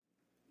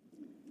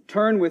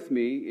Turn with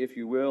me, if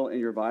you will, in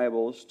your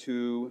Bibles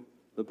to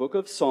the book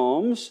of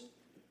Psalms,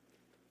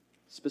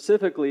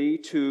 specifically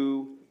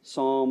to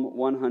Psalm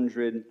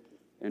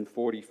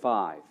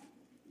 145.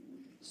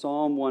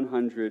 Psalm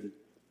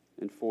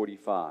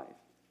 145.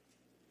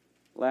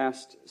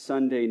 Last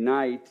Sunday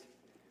night,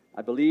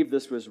 I believe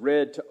this was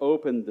read to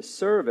open the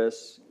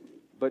service,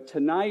 but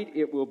tonight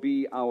it will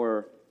be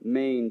our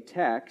main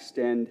text,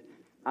 and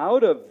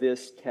out of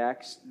this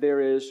text there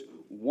is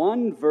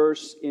one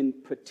verse in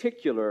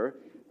particular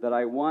that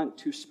I want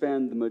to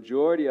spend the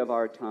majority of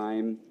our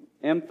time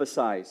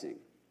emphasizing.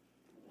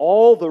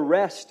 All the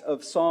rest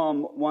of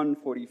Psalm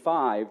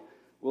 145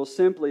 will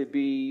simply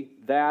be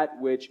that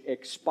which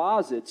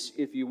exposits,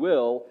 if you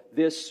will,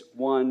 this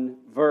one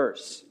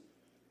verse.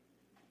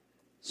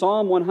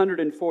 Psalm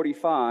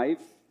 145,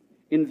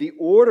 in the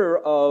order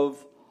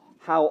of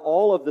how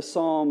all of the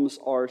Psalms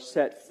are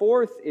set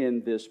forth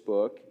in this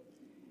book,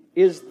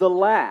 is the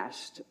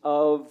last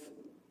of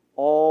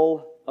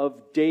all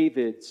of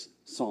David's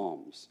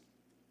Psalms.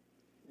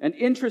 And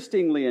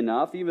interestingly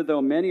enough, even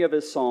though many of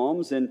his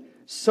Psalms and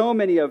so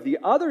many of the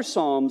other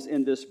Psalms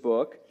in this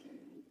book,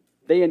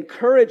 they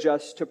encourage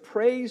us to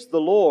praise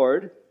the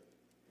Lord,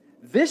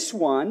 this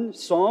one,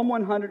 Psalm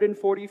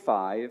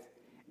 145,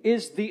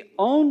 is the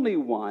only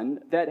one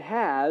that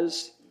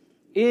has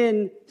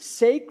in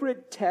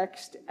sacred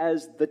text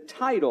as the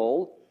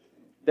title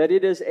that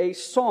it is a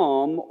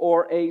psalm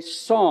or a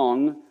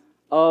song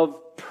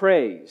of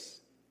praise.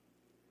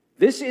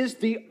 This is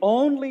the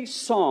only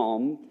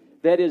psalm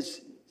that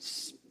is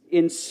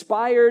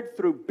inspired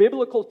through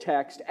biblical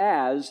text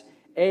as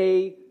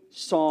a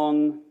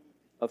song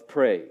of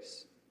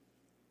praise.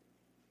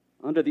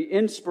 Under the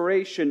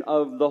inspiration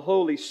of the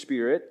Holy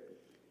Spirit,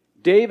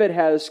 David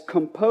has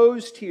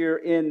composed here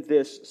in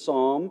this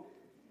psalm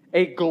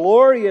a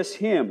glorious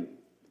hymn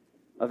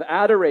of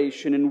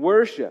adoration and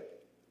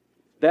worship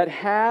that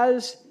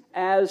has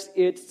as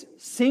its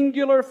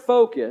singular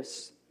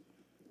focus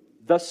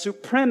the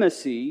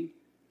supremacy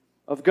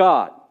of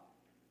God.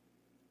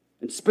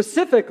 And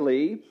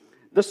specifically,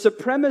 the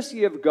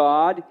supremacy of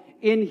God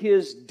in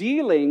His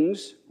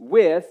dealings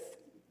with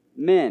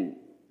men.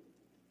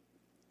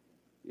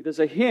 It is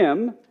a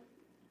hymn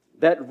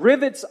that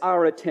rivets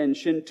our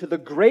attention to the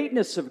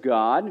greatness of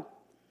God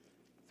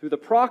through the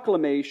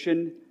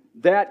proclamation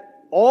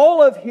that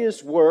all of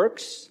His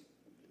works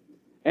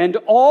and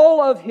all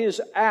of His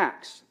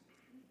acts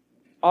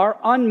are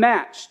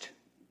unmatched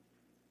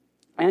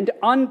and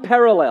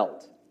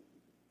unparalleled.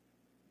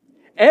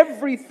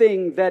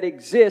 Everything that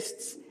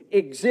exists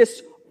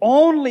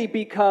only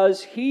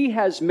because He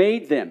has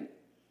made them.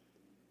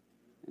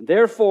 And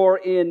therefore,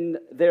 in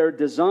their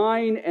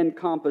design and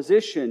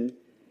composition,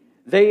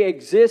 they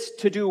exist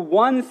to do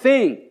one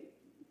thing: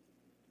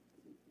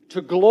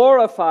 to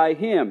glorify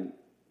Him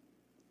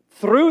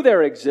through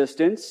their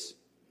existence,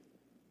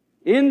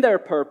 in their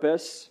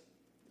purpose,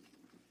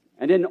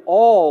 and in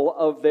all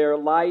of their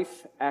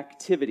life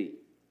activity.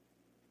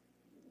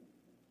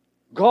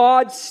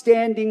 God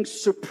standing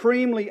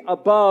supremely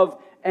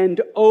above and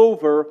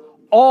over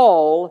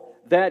all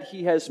that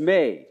He has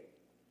made.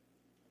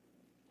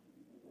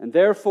 And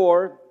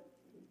therefore,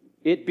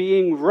 it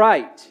being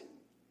right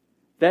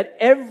that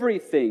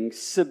everything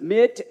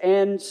submit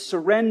and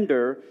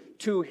surrender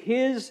to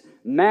His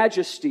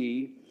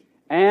majesty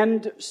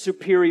and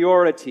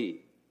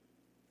superiority.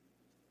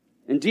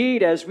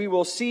 Indeed, as we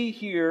will see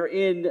here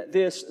in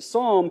this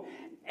psalm,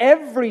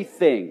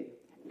 everything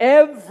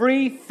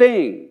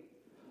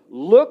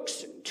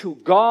looks to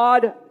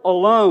God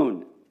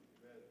alone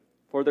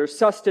for their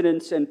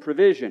sustenance and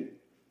provision,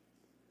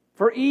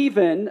 for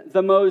even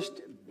the most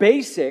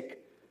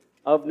basic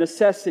of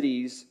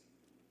necessities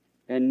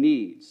and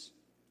needs.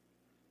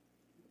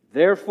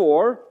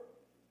 Therefore,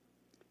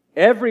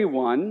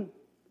 everyone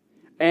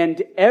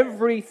and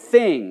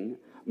everything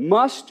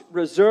must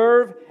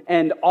reserve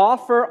and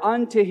offer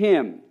unto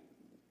Him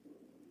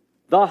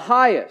the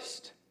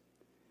highest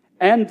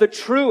and the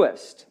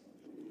truest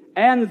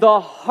and the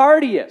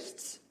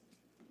heartiest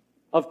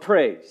of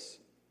praise.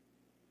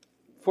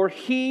 For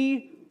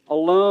He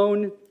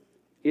alone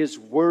is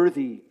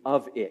worthy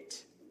of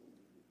it.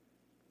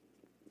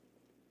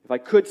 If I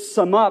could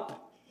sum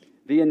up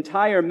the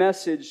entire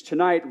message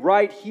tonight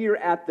right here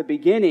at the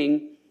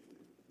beginning,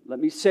 let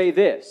me say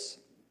this.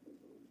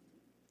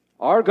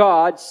 Our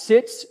God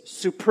sits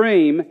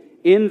supreme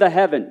in the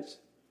heavens.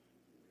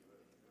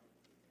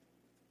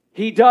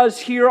 He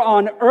does here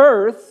on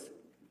earth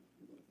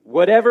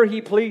whatever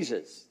He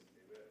pleases.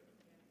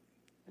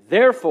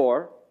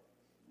 Therefore,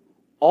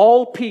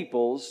 all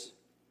peoples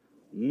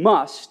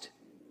must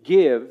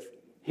give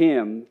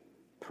Him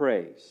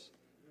praise.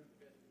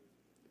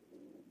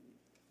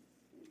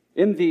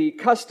 In the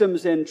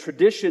customs and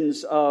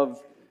traditions of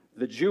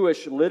the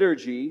Jewish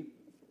liturgy,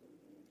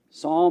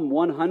 Psalm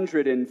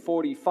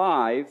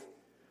 145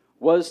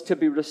 was to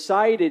be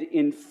recited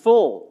in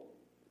full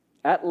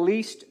at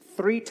least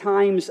 3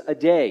 times a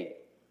day.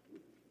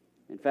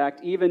 In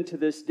fact, even to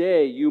this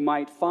day, you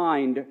might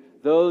find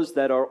those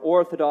that are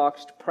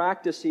Orthodox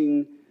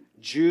practicing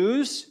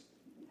Jews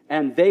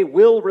and they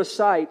will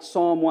recite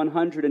Psalm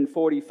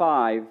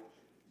 145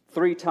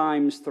 3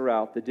 times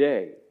throughout the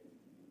day.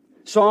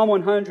 Psalm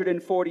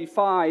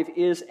 145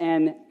 is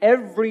an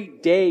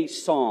everyday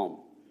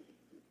psalm,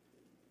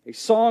 a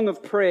song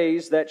of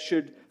praise that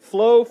should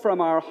flow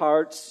from our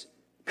hearts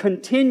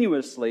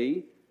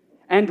continuously,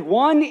 and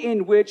one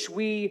in which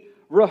we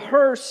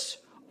rehearse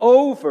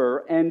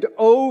over and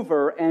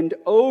over and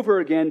over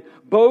again,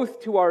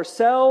 both to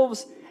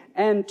ourselves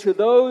and to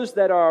those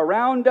that are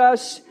around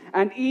us,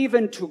 and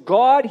even to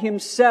God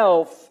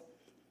Himself,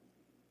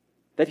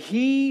 that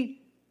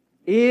He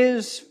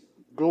is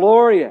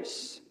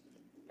glorious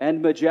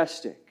and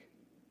majestic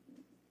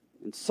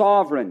and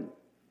sovereign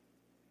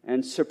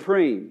and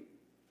supreme,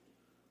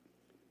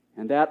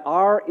 and that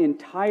our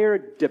entire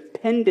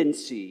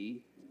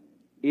dependency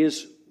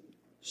is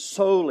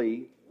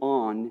solely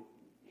on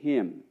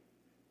Him.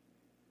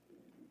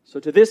 So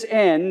to this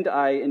end,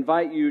 I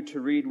invite you to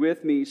read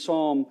with me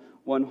Psalm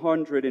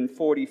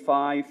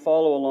 145.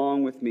 Follow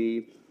along with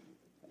me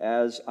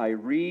as I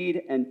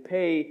read, and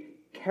pay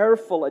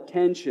careful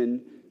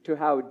attention to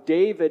how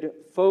David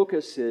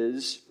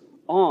focuses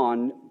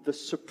on the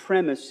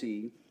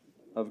supremacy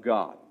of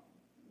God.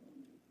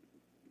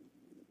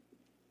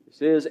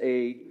 This is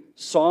a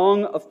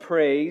song of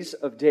praise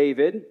of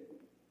David,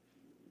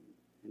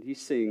 and he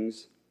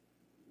sings,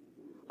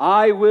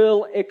 "I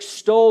will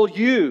extol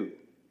you,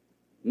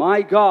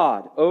 my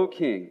God, O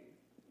King,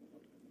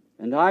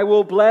 and I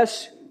will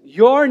bless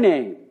your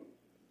name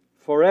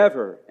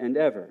forever and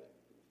ever.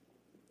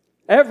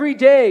 Every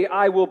day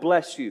I will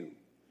bless you,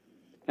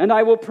 and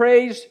I will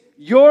praise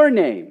your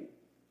name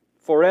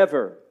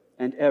forever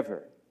and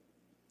ever.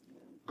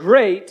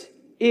 Great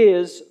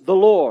is the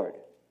Lord,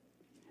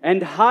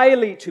 and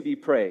highly to be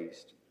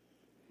praised,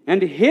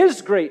 and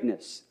His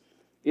greatness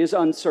is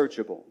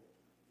unsearchable.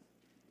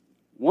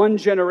 One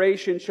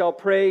generation shall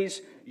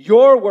praise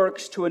your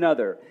works to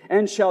another,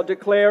 and shall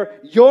declare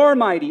your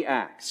mighty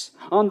acts.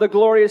 On the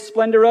glorious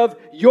splendor of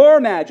your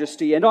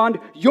majesty, and on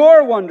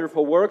your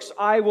wonderful works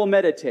I will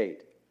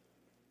meditate.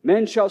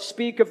 Men shall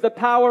speak of the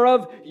power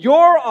of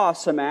your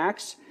awesome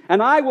acts,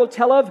 and I will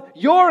tell of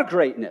your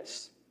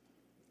greatness.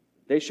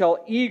 They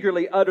shall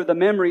eagerly utter the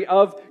memory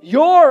of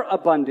your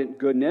abundant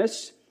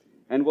goodness,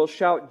 and will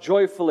shout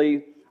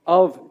joyfully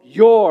of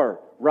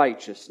your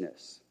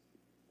righteousness.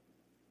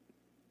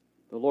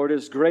 The Lord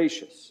is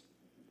gracious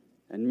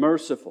and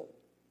merciful,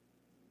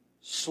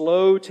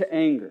 slow to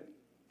anger,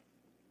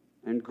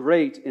 and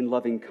great in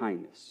loving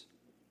kindness.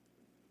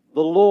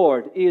 The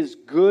Lord is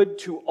good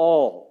to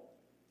all,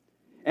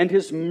 and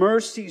His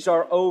mercies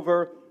are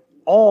over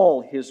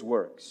all His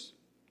works.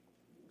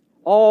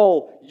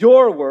 All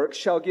your works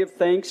shall give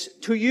thanks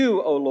to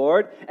you, O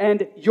Lord,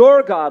 and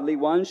your godly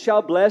ones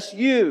shall bless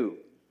you.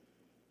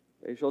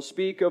 They shall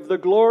speak of the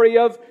glory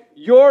of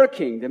your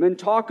kingdom, and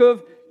talk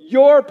of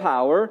your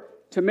power,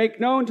 to make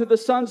known to the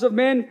sons of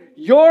men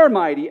your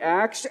mighty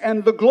acts,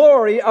 and the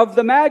glory of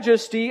the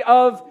majesty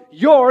of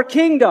your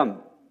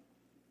kingdom.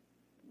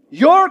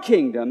 Your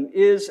kingdom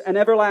is an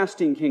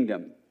everlasting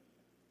kingdom,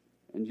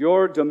 and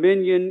your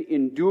dominion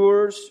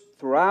endures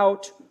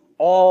throughout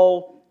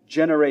all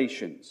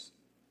generations.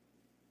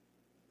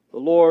 The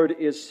Lord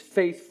is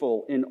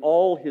faithful in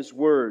all His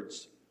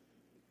words,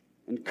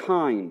 and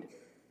kind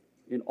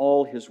in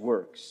all His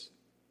works.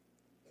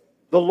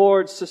 The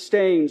Lord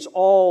sustains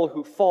all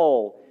who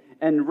fall,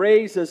 and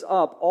raises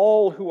up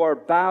all who are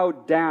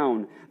bowed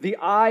down. The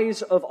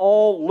eyes of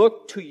all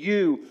look to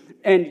you,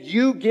 and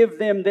you give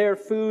them their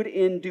food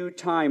in due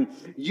time.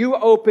 You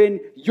open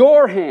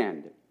your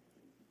hand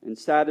and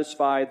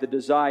satisfy the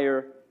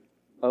desire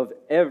of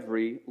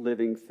every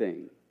living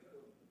thing.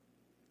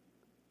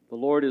 The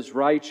Lord is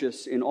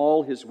righteous in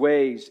all His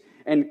ways,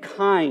 and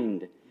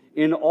kind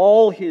in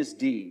all His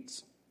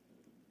deeds.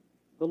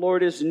 The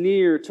Lord is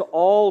near to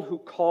all who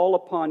call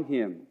upon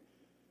Him,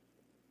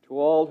 to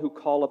all who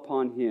call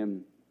upon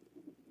Him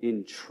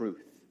in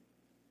truth.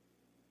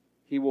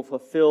 He will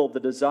fulfill the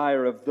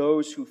desire of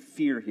those who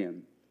fear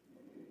Him.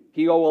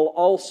 He will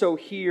also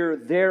hear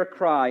their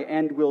cry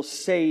and will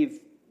save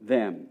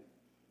them.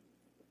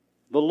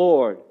 The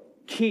Lord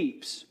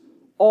keeps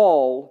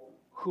all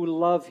who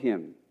love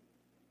Him,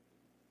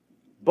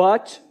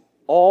 but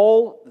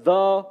all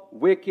the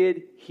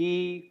wicked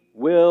He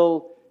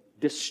will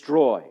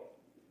destroy.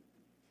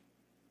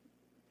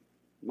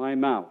 My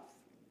mouth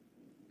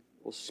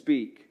will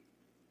speak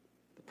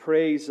the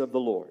praise of the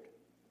Lord,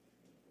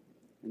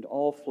 and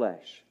all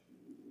flesh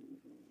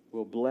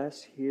will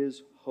bless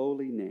His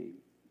holy name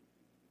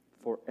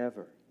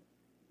forever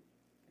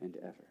and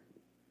ever.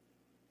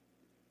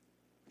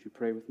 Would you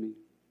pray with me?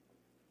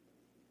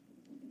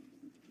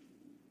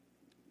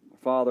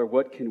 Father,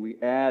 what can we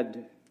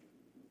add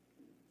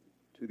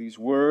to these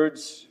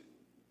words?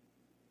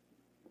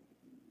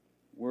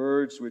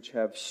 Words which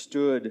have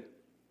stood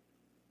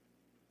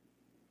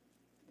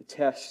the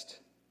test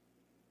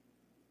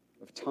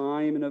of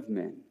time and of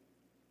men.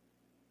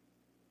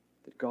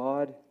 That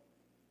God,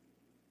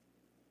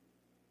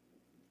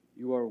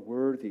 you are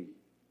worthy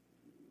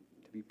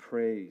to be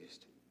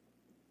praised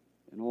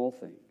in all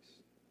things.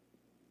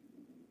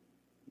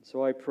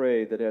 So I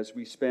pray that as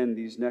we spend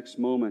these next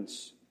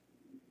moments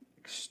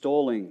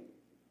extolling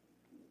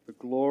the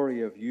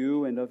glory of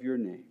you and of your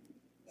name,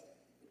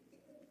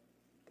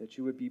 that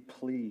you would be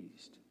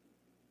pleased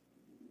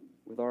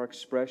with our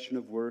expression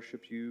of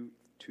worship to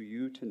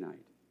you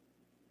tonight,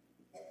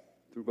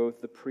 through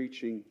both the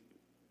preaching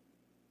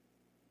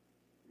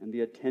and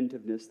the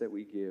attentiveness that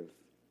we give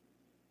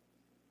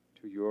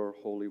to your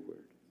holy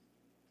word.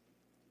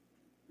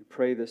 We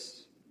pray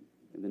this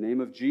in the name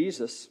of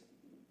Jesus.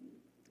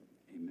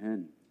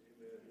 Amen.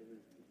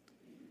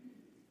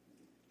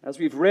 As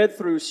we've read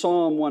through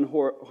Psalm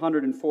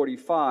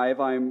 145,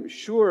 I'm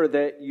sure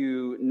that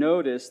you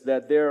notice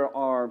that there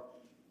are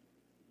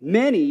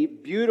many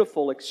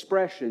beautiful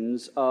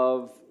expressions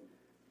of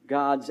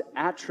God's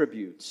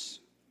attributes.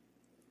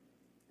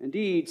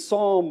 Indeed,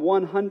 Psalm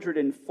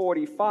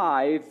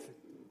 145,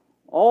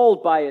 all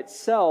by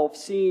itself,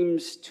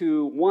 seems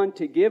to want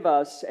to give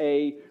us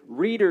a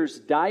Reader's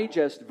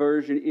Digest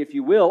version, if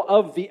you will,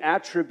 of the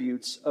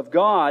attributes of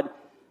God,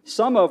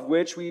 some of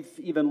which we've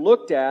even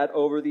looked at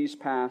over these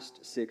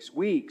past 6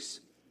 weeks.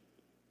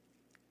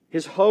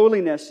 His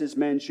holiness is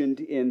mentioned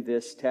in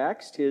this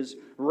text. His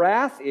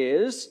wrath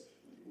is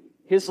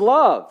His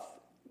love.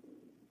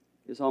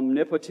 His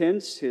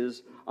omnipotence,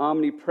 His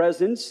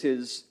omnipresence,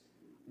 His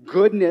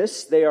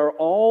goodness, they are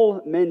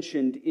all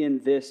mentioned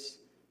in this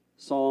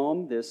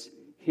psalm, this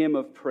hymn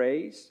of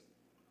praise.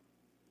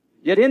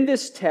 Yet in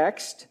this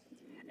text,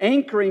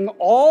 anchoring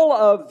all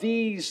of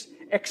these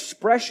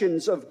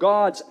expressions of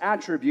God's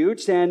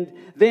attributes and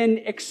then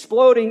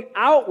exploding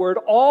outward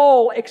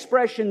all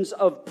expressions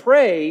of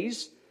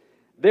praise,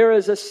 there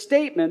is a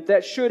statement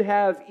that should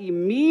have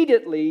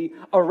immediately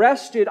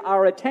arrested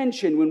our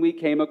attention when we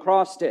came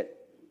across it.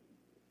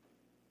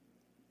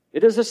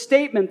 It is a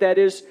statement that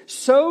is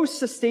so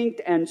succinct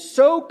and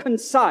so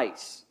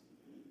concise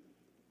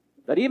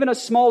that even a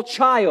small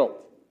child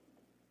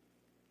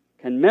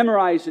can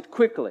memorize it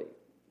quickly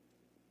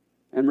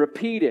and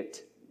repeat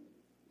it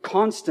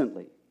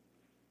constantly.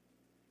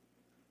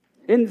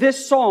 In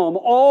this psalm,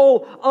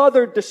 all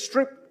other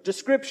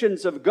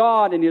descriptions of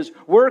God and His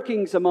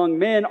workings among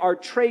men are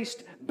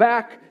traced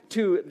back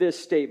to this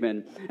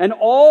statement. And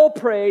all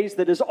praise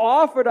that is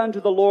offered unto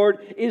the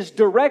Lord is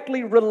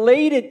directly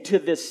related to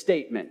this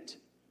statement.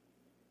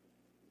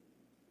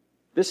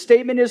 This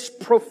statement is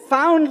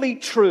profoundly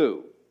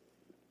true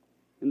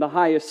in the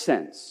highest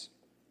sense.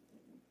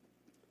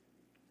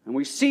 And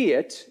we see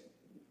it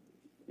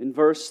in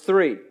verse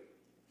 3.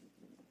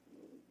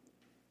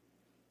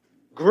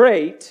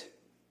 Great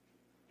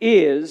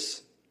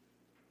is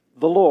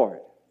the Lord.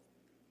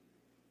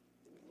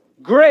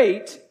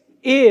 Great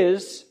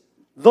is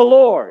the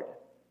Lord.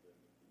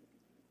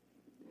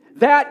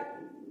 That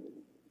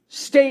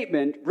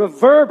statement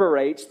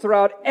reverberates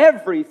throughout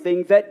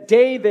everything that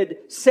David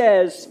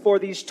says for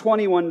these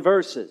 21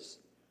 verses.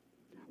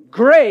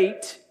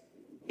 Great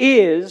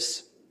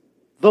is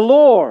the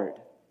Lord.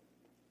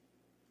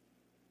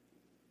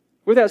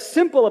 With as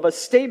simple of a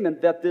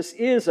statement that this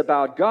is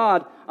about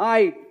God,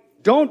 I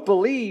don't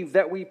believe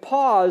that we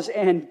pause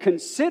and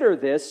consider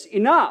this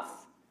enough.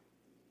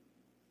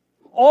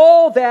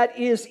 All that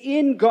is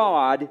in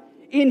God,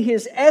 in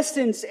His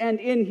essence and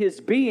in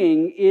His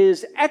being,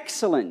 is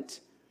excellent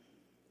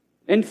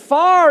and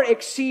far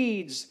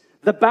exceeds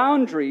the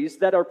boundaries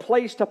that are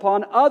placed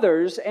upon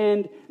others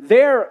and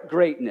their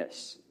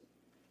greatness.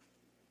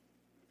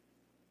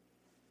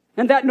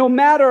 And that no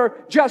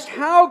matter just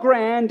how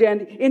grand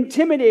and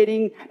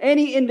intimidating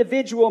any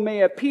individual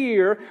may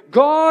appear,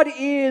 God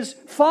is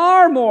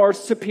far more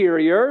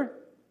superior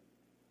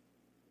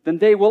than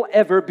they will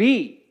ever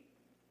be.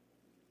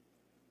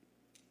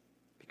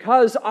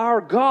 Because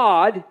our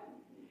God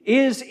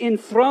is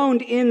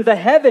enthroned in the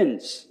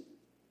heavens.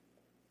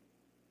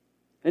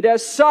 And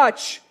as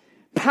such,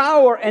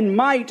 power and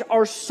might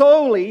are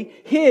solely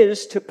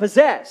His to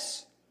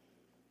possess.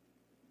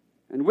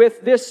 And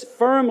with this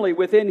firmly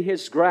within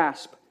His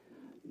grasp,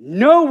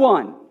 no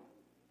one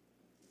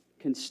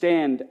can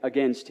stand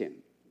against Him.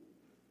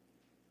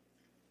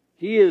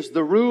 He is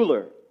the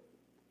ruler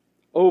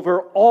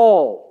over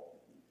all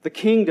the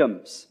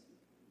kingdoms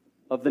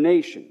of the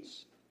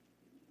nations.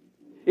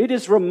 It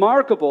is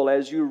remarkable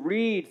as you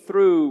read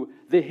through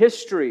the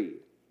history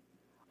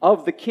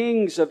of the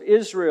kings of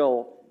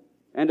Israel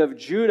and of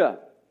Judah,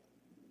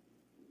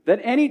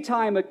 that any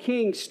time a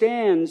king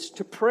stands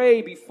to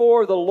pray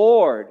before the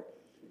Lord,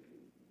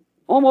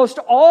 almost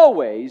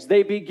always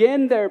they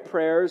begin their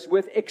prayers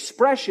with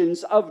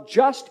expressions of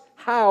just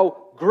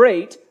how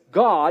great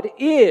God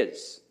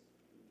is.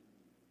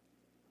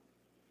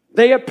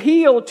 They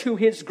appeal to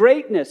His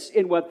greatness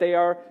in what they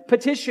are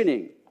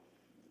petitioning.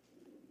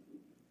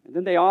 And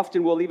then they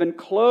often will even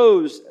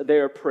close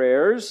their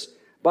prayers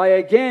by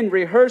again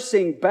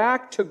rehearsing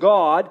back to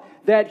God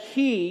that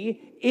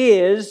He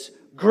is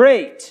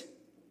great.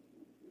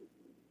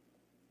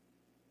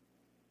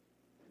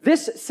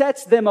 This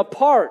sets them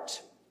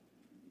apart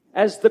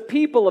as the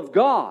people of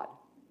God.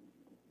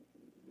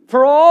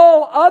 For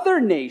all other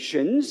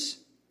nations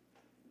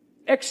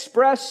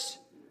express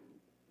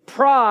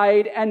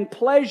pride and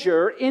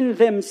pleasure in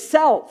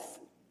themselves.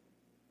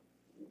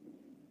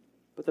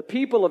 But the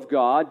people of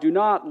God do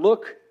not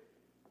look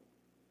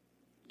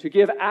to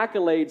give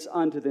accolades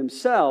unto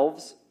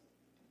themselves,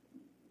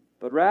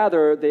 but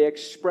rather they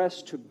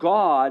express to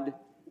God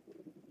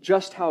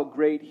just how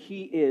great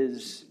He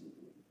is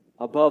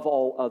above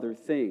all other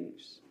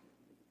things.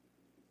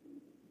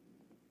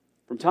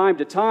 From time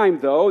to time,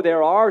 though,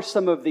 there are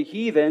some of the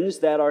heathens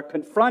that are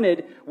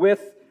confronted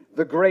with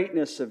the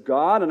greatness of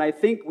God, and I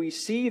think we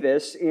see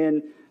this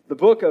in the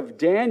book of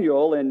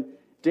Daniel, in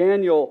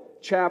Daniel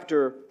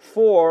chapter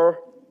 4.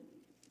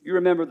 You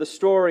remember the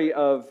story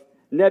of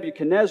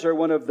Nebuchadnezzar,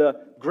 one of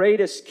the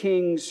greatest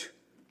kings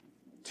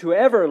to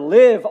ever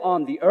live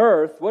on the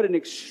earth. What an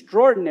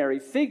extraordinary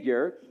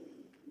figure.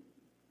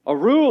 A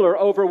ruler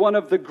over one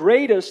of the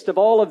greatest of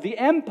all of the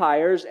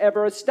empires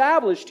ever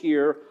established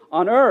here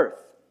on earth.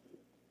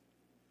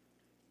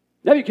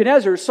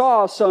 Nebuchadnezzar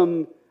saw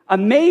some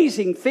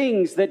amazing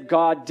things that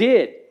God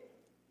did.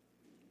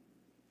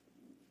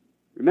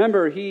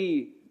 Remember,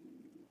 he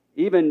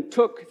even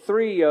took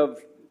 3 of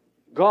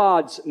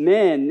God's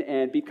men,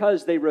 and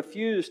because they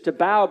refused to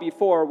bow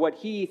before what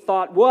he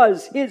thought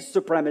was his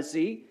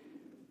supremacy,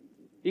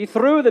 he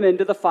threw them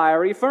into the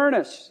fiery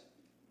furnace.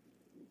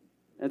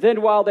 And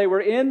then while they were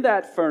in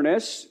that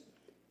furnace,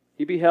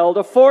 he beheld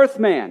a 4th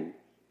man,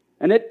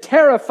 and it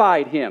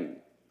terrified him.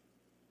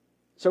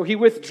 So he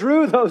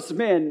withdrew those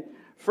men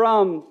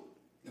from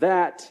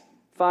that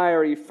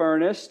fiery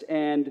furnace,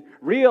 and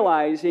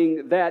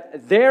realizing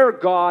that their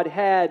God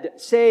had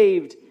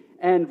saved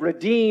and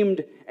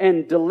redeemed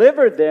and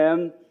delivered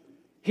them,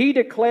 he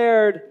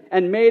declared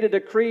and made a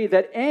decree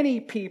that any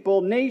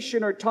people,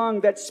 nation, or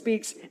tongue that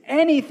speaks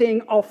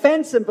anything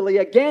offensively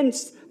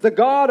against the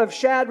God of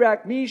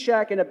Shadrach,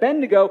 Meshach, and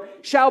Abednego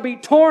shall be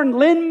torn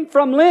limb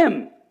from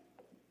limb.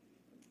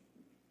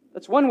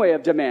 That's one way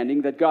of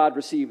demanding that God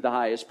receive the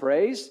highest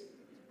praise.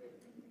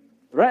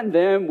 Threatened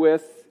them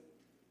with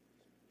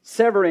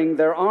severing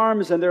their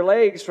arms and their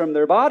legs from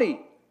their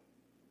body.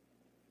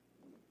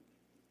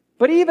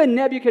 But even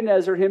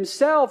Nebuchadnezzar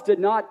himself did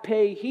not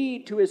pay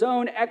heed to his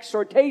own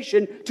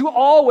exhortation to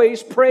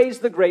always praise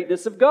the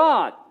greatness of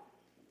God.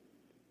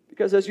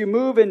 Because as you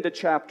move into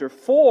chapter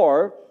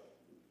 4,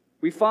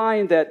 we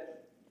find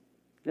that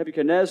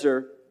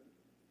Nebuchadnezzar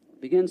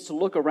begins to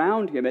look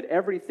around him at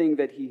everything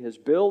that he has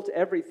built,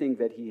 everything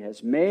that he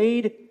has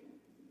made.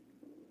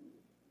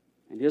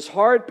 And his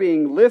heart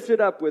being lifted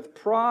up with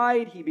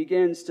pride, he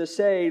begins to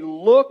say,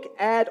 "Look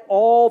at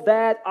all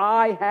that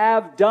I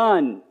have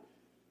done."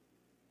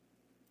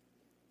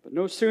 But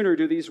no sooner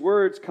do these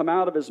words come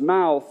out of his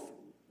mouth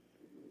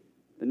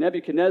than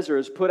Nebuchadnezzar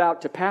is put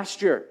out to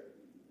pasture.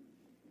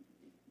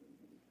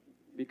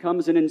 He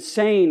becomes an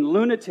insane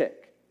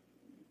lunatic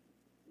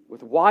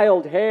with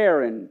wild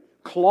hair and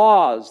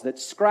claws that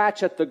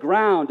scratch at the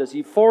ground as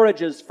he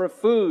forages for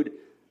food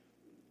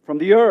from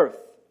the earth.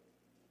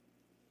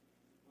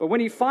 But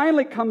when he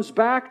finally comes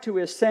back to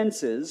his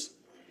senses,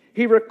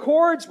 he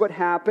records what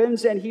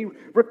happens, and he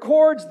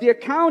records the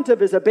account of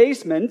his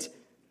abasement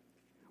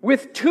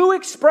with 2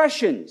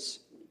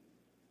 expressions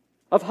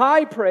of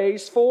high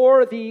praise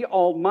for the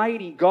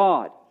Almighty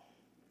God.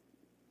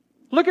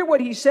 Look at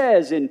what he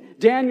says in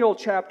Daniel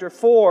chapter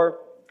 4.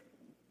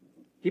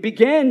 He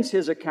begins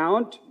his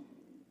account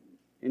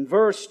in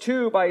verse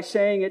 2 by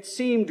saying, "It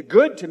seemed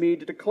good to me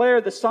to declare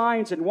the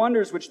signs and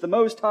wonders which the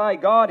Most High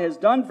God has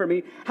done for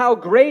me. How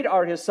great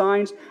are His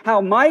signs,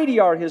 how mighty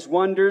are His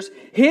wonders.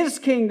 His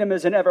kingdom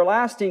is an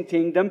everlasting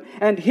kingdom,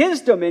 and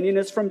His dominion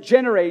is from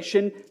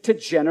generation to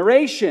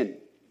generation."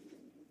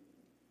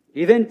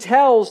 He then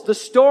tells the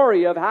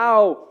story of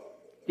how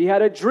he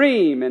had a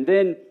dream, and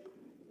then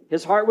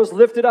his heart was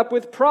lifted up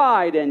with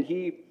pride, and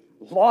he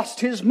lost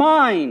his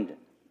mind.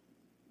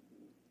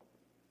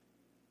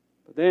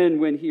 But then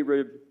when he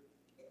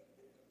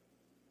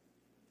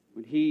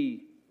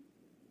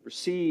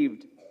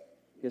received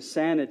his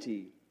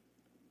sanity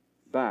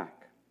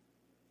back,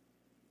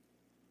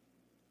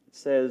 it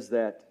says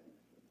that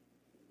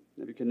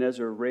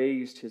Nebuchadnezzar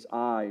raised his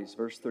eyes,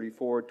 verse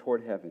 34,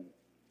 toward heaven.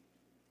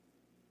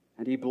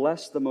 And he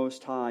blessed the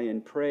Most High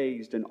and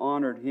praised and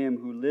honored Him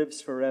who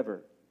lives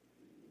forever.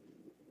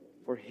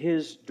 For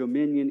His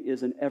dominion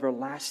is an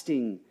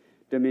everlasting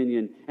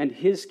dominion, and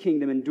His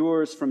kingdom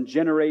endures from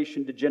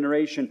generation to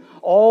generation.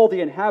 All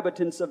the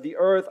inhabitants of the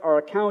earth are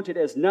accounted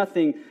as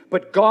nothing,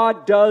 but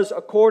God does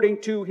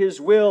according to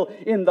His will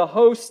in the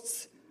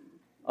hosts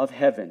of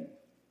heaven.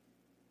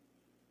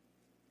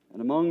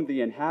 And among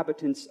the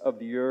inhabitants of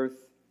the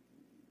earth,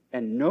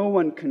 and no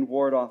one can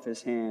ward off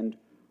His hand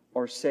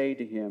or say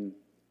to Him,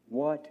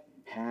 "What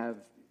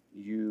have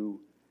you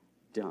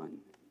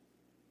done?"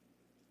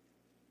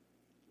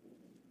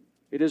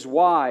 It is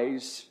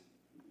wise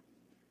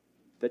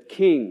that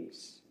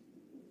kings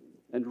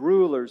and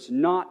rulers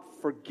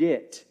not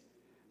forget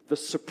the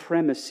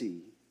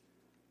supremacy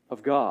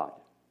of God.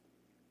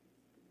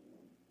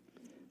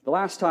 The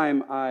last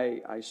time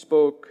I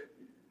spoke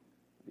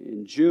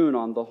in June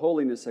on the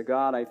holiness of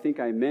God, I think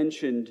I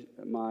mentioned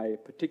my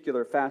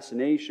particular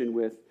fascination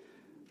with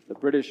the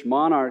British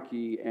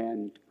monarchy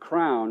and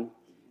crown.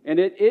 And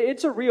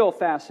it's a real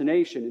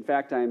fascination. In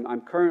fact,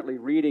 I'm currently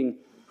reading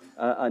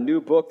a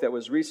new book that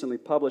was recently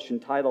published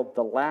entitled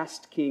The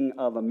Last King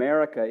of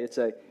America. It's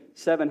a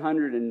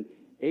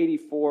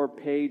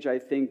 784-page, I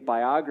think,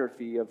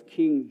 biography of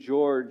King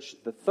George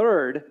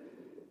III,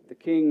 the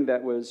king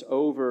that was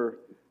over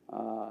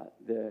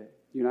the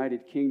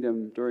United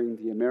Kingdom during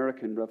the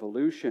American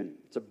Revolution.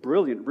 It's a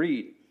brilliant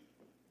read.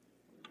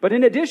 But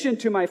in addition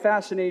to my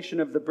fascination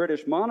of the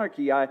British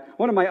monarchy,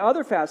 one of my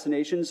other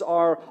fascinations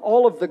are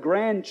all of the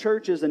grand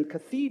churches and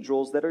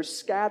cathedrals that are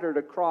scattered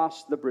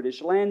across the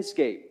British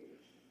landscape.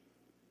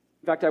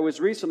 In fact, I was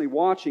recently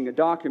watching a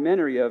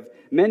documentary of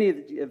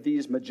many of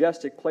these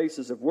majestic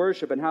places of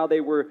worship and how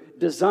they were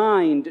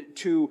designed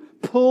to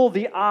pull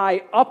the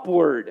eye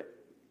upward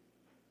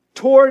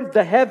toward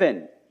the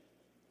heaven,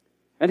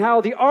 and how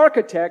the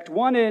architect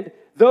wanted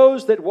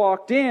those that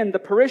walked in, the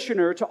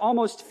parishioner, to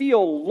almost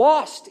feel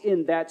lost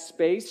in that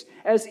space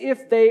as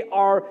if they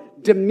are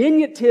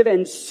diminutive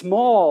and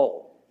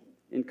small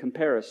in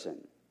comparison.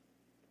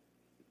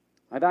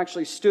 I've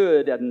actually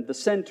stood in the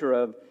center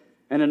of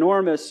an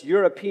enormous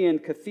European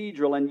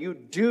cathedral, and you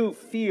do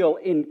feel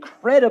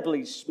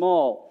incredibly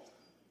small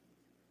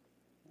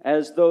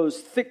as those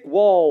thick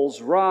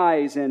walls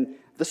rise and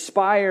the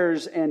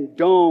spires and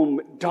dome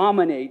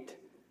dominate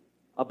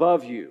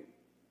above you.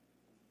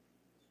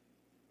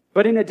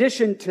 But in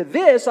addition to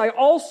this, I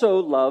also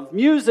love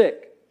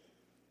music.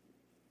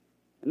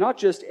 Not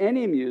just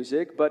any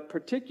music, but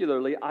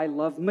particularly I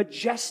love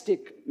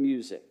majestic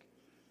music.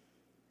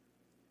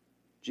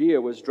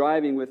 Gia was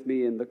driving with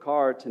me in the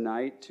car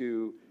tonight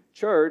to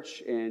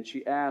church, and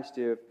she asked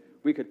if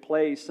we could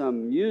play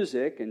some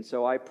music, and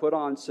so I put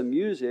on some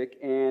music,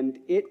 and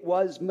it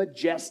was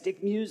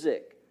majestic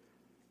music.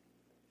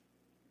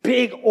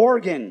 Big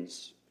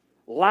organs,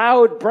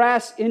 loud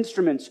brass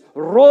instruments,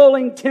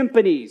 rolling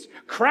timpanis,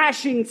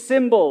 crashing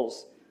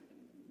cymbals,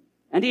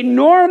 and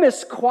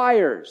enormous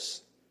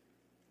choirs.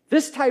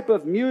 This type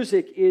of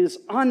music is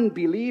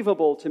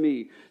unbelievable to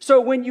me.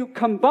 So when you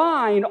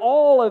combine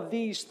all of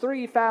these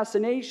three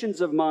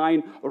fascinations of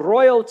mine,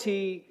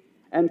 royalty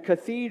and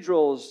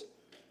cathedrals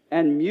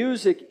and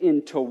music,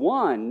 into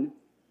one,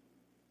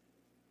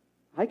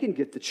 I can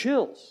get the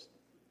chills.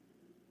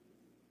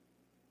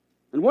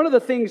 And one of the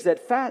things that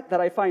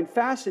I find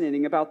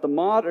fascinating about the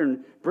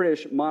modern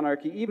British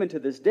monarchy, even to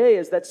this day,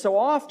 is that so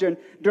often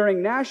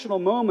during national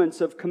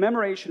moments of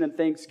commemoration and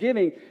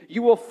thanksgiving,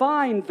 you will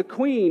find the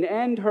Queen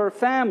and her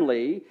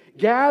family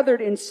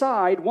gathered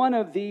inside one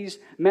of these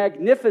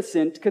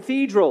magnificent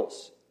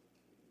cathedrals.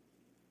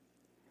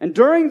 And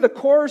during the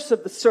course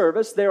of the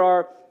service, there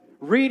are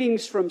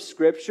readings from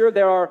Scripture,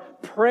 there are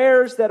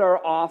prayers that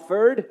are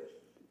offered,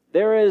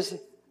 there is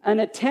an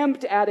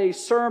attempt at a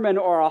sermon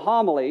or a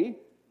homily.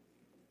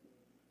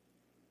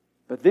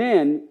 But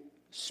then,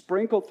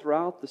 sprinkled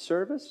throughout the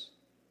service,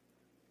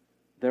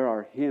 there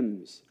are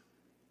hymns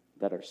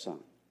that are sung.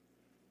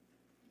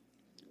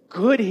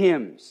 Good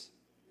hymns,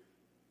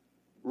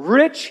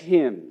 rich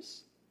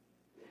hymns,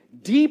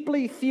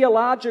 deeply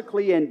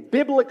theologically and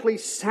biblically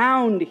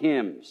sound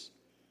hymns.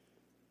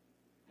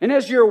 And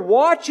as you're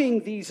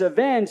watching these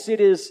events,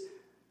 it is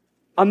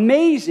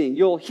amazing.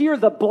 You'll hear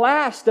the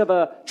blast of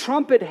a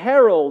trumpet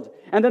herald,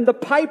 and then the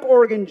pipe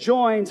organ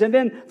joins, and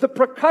then the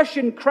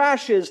percussion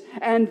crashes,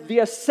 and the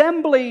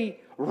assembly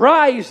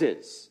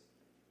rises.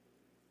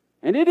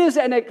 And it is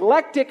an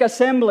eclectic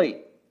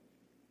assembly,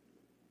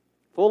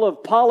 full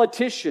of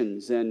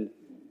politicians and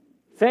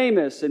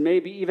famous and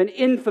maybe even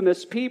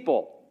infamous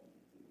people.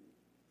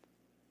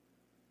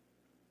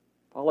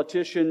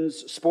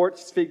 Politicians,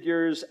 sports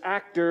figures,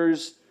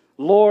 actors,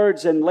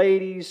 lords and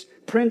ladies,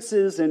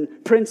 princes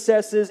and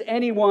princesses,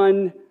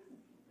 anyone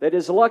that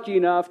is lucky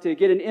enough to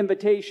get an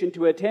invitation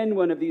to attend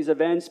one of these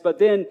events. But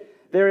then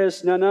there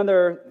is none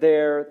other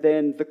there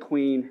than the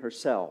Queen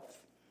herself.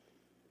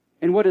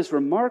 And what is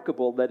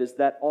remarkable is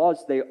that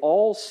as they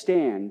all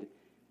stand,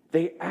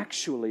 they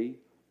actually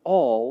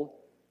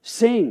all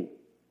sing.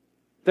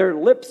 Their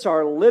lips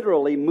are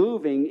literally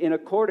moving in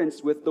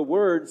accordance with the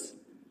words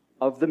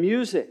of the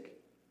music.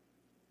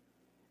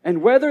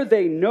 And whether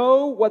they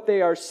know what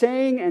they are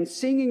saying and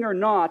singing or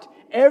not,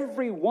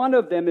 every one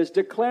of them is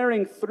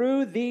declaring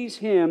through these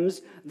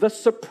hymns the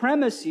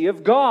supremacy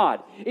of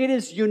God. It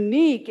is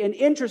unique and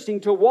interesting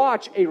to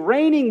watch a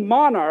reigning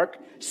monarch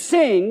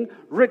sing,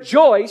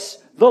 "Rejoice,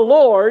 the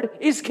Lord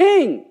is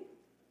King."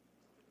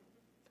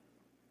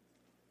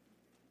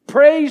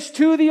 Praise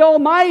to the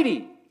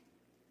Almighty.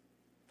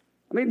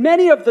 I mean,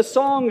 many of the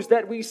songs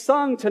that we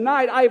sung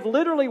tonight, I've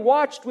literally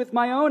watched with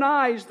my own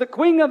eyes the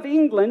Queen of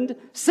England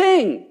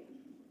sing.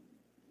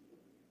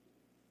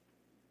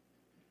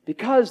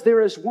 Because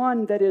there is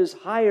one that is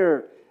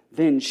higher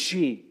than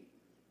she.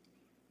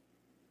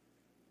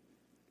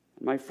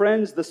 My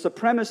friends, the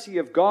supremacy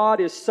of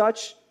God is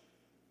such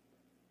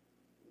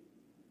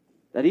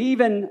that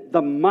even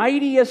the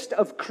mightiest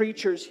of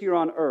creatures here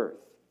on earth,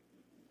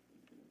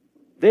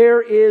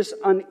 there is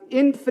an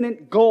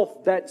infinite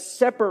gulf that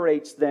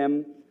separates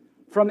them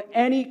from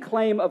any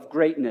claim of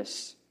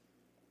greatness.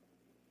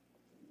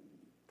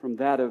 from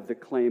that of the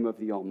claim of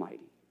the Almighty.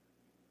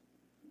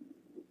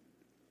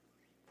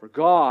 For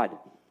God,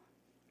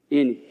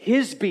 in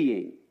His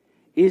being,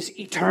 is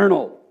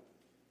eternal.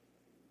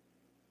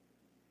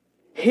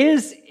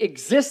 His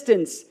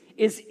existence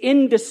is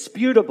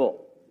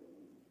indisputable.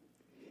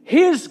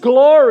 His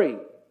glory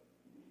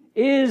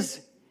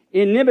is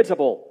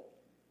inimitable.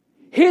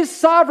 His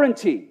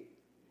sovereignty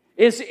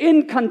is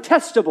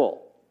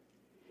incontestable.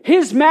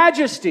 His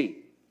majesty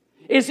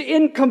is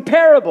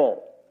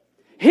incomparable.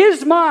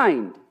 His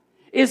mind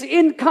is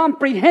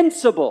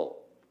incomprehensible.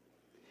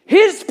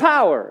 His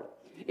power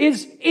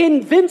is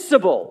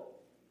invincible.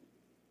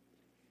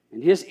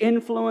 And His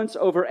influence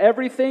over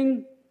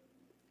everything,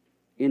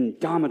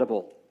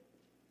 indomitable.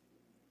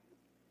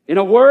 In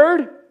a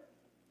word,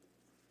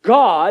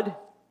 God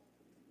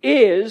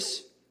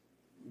is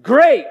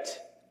great.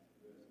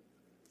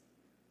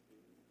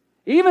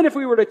 Even if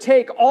we were to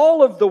take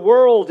all of the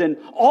world and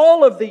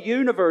all of the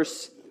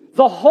universe,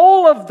 the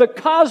whole of the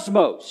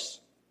cosmos,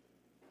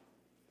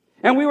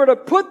 and we were to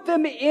put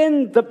them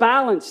in the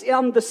balance,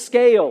 on the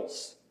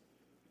scales,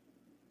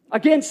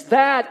 against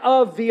that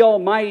of the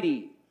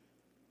Almighty,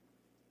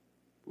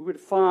 we would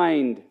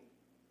find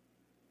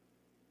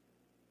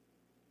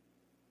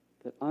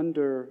that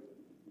under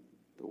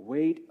the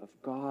weight of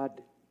God,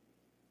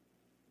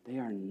 they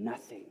are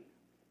nothing.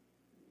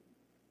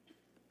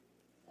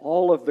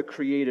 All of the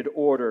created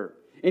order,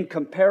 in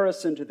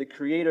comparison to the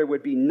Creator,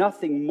 would be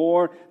nothing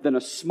more than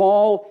a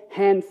small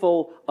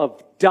handful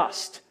of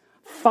dust,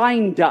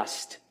 fine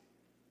dust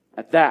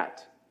at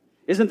that.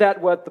 Isn't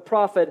that what the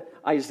prophet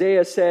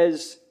Isaiah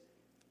says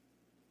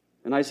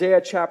in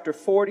Isaiah chapter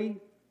 40?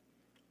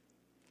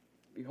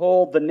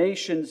 Behold, the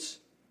nations,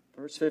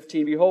 verse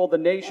 15, behold, the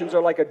nations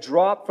are like a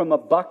drop from a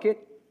bucket,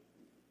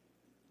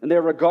 and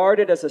they're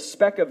regarded as a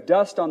speck of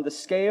dust on the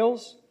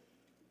scales.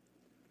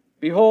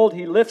 Behold,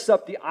 He lifts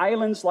up the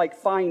islands like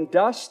fine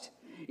dust.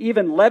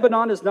 Even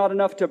Lebanon is not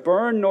enough to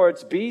burn, nor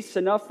its beasts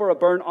enough for a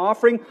burnt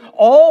offering.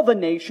 All the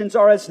nations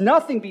are as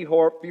nothing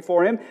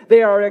before Him.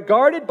 They are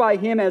regarded by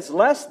Him as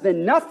less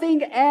than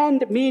nothing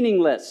and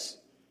meaningless.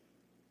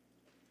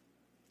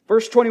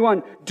 Verse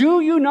 21,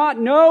 do you not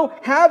know?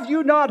 Have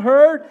you not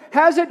heard?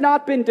 Has it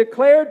not been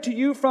declared to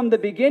you from the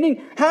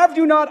beginning? Have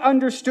you not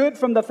understood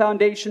from the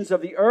foundations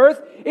of the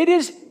earth? It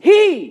is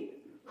He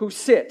who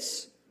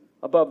sits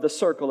above the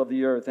circle of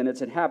the earth, and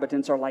its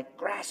inhabitants are like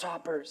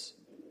grasshoppers,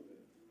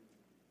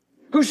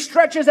 who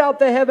stretches out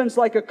the heavens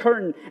like a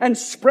curtain and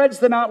spreads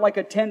them out like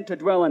a tent to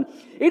dwell in.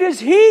 It is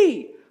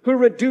He who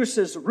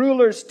reduces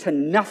rulers to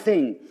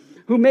nothing,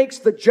 who makes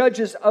the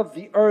judges of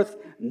the earth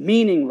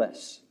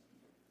meaningless.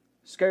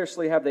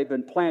 Scarcely have they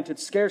been planted,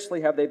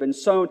 scarcely have they been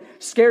sown,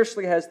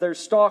 scarcely has their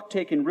stalk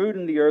taken root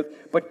in the earth,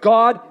 but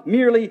God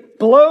merely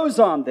blows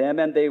on them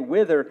and they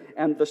wither,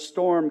 and the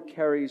storm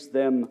carries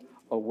them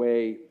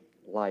away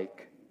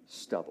like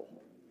stubble.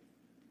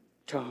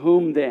 To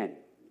whom then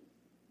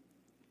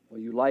will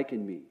you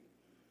liken me,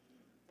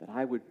 that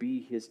I would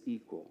be His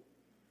equal,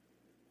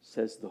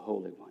 says the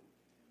Holy One.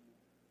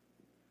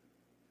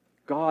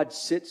 God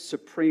sits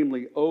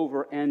supremely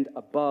over and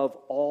above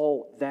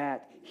all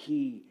that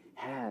He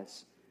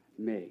has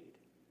made.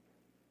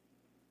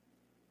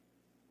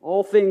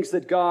 All things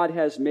that God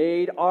has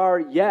made are,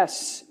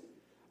 yes,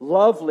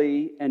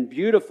 lovely and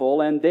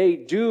beautiful, and they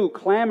do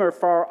clamor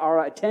for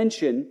our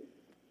attention.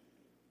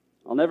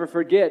 I'll never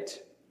forget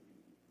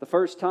the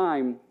first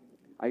time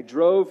I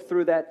drove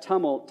through that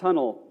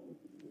tunnel,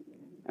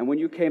 and when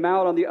you came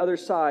out on the other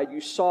side,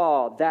 you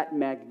saw that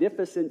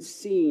magnificent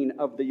scene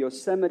of the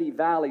Yosemite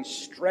Valley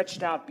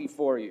stretched out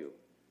before you.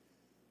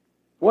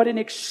 What an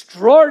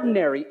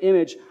extraordinary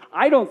image.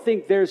 I don't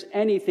think there's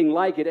anything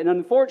like it. And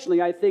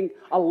unfortunately, I think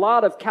a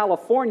lot of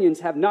Californians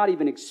have not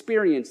even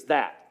experienced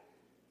that.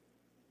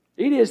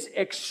 It is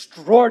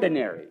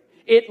extraordinary.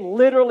 It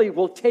literally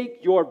will take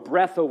your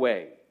breath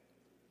away.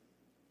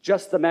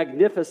 Just the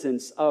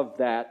magnificence of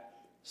that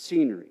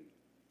scenery.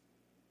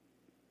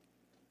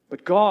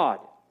 But God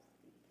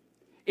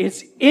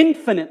is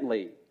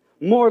infinitely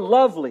more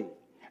lovely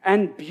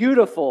and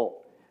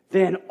beautiful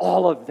than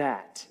all of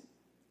that.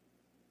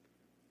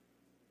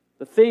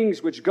 The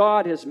things which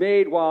God has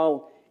made,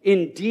 while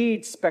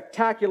indeed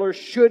spectacular,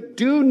 should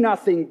do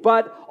nothing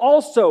but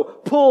also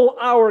pull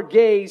our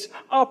gaze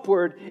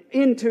upward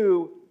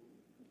into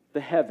the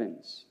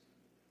heavens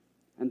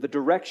and the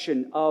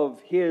direction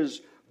of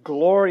His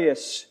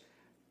glorious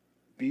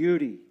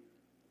beauty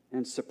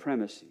and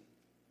supremacy.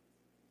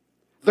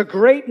 The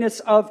greatness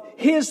of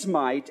His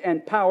might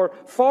and power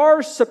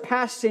far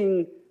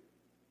surpassing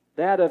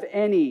that of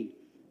any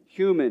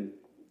human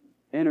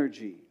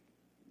energy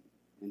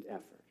and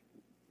effort.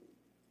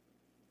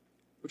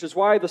 Which is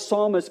why the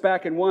psalmist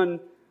back in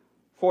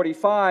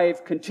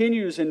 145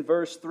 continues in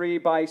verse 3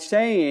 by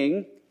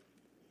saying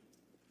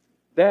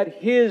that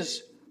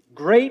His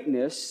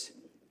greatness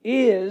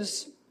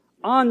is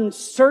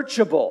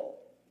unsearchable.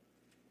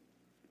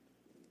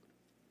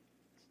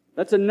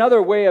 That's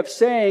another way of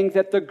saying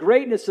that the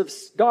greatness of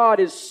God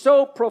is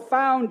so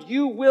profound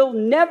you will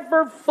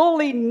never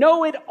fully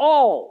know it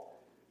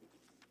all.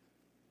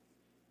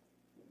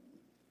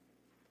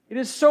 It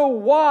is so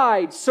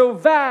wide, so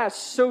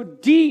vast, so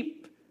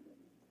deep,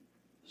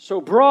 so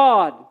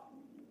broad.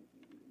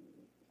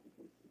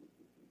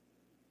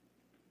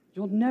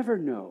 You'll never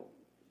know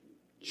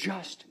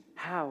just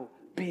how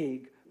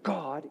big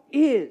God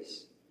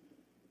is.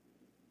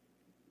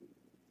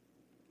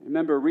 I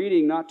remember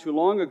reading not too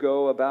long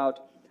ago about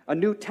a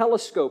new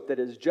telescope that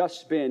has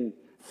just been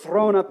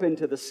thrown up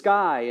into the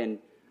sky, and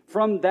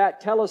from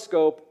that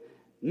telescope,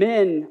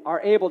 men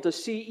are able to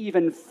see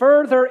even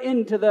further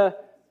into the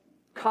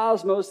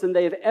cosmos than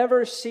they've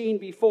ever seen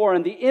before,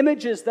 and the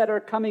images that are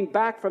coming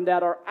back from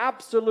that are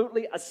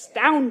absolutely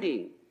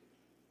astounding.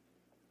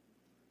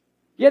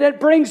 Yet it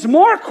brings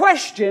more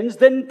questions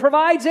than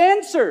provides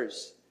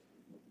answers.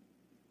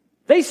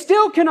 They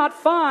still cannot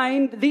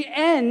find the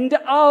end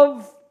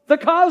of the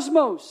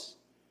cosmos.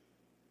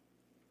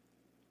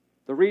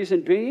 The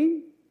reason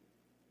being,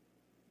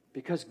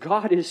 because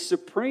God is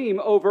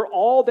supreme over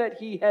all that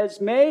He has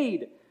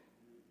made.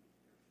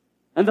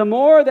 And the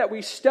more that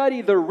we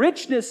study the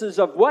richnesses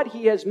of what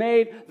He has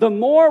made, the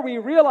more we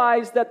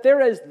realize that there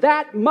is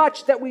that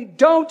much that we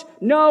don't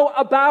know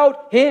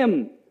about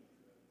Him.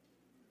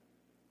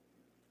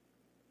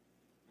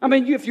 I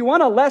mean, if you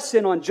want a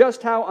lesson on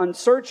just how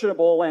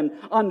unsearchable and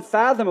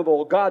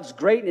unfathomable God's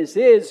greatness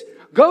is,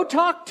 go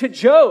talk to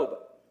Job.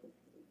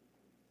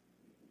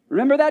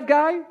 Remember that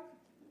guy?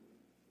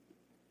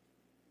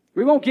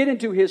 We won't get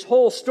into his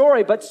whole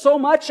story, but so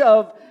much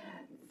of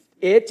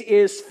it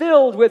is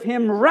filled with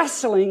him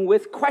wrestling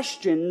with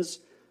questions,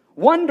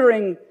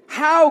 wondering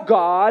how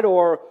God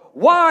or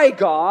why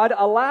God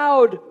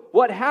allowed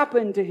what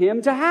happened to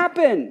him to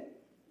happen.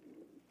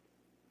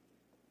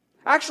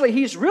 Actually,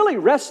 he's really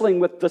wrestling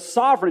with the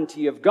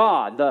sovereignty of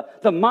God,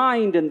 the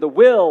mind and the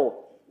will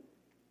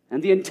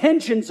and the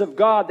intentions of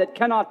God that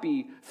cannot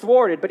be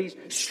thwarted. But he's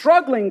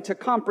struggling to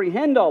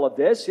comprehend all of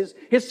this.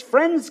 His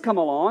friends come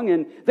along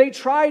and they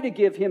try to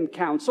give him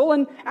counsel.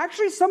 And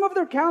actually, some of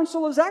their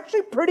counsel is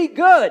actually pretty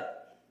good.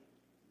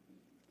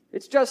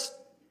 It's just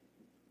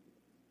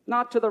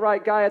not to the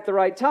right guy at the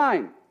right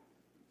time.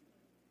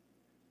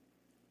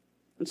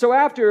 And so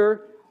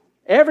after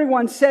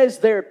everyone says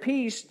their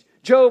piece,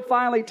 Job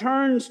finally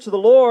turns to the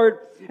Lord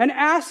and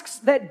asks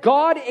that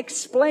God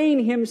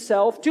explain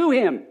Himself to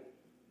him.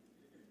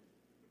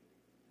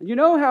 And you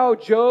know how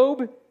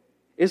Job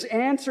is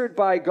answered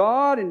by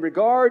God in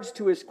regards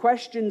to his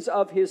questions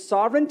of His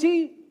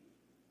sovereignty?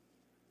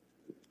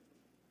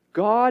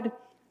 God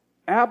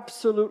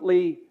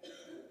absolutely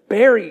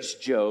buries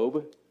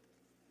Job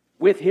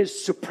with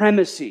His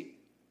supremacy.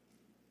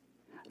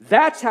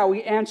 That's how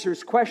He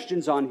answers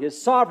questions on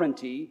His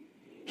sovereignty.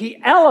 He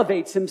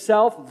elevates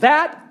Himself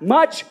that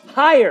much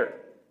higher.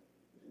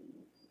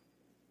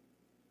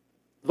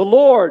 The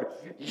Lord,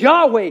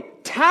 Yahweh,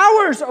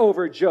 towers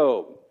over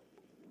Job,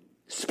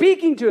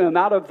 speaking to him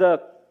out of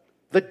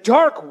the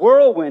dark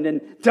whirlwind and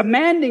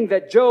demanding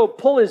that Job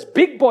pull his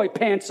big boy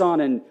pants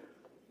on and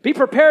be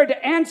prepared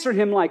to answer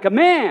him like a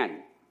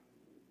man.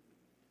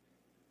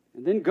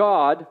 And then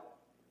God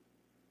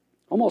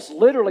almost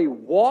literally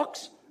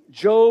walks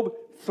Job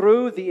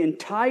through the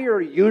entire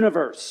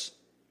universe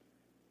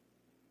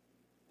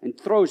and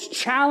throws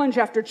challenge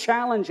after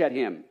challenge at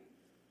him.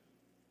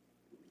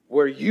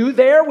 Were you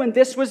there when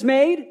this was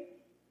made?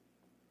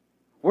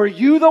 Were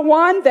you the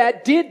one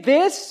that did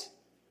this?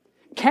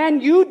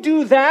 Can you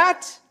do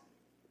that?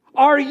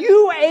 Are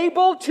you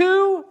able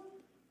to?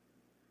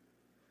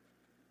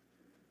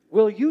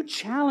 Will you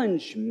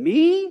challenge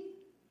me?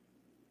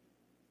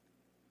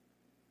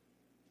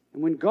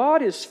 And when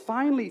God is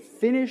finally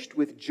finished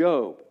with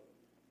Job,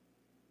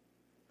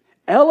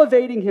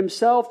 elevating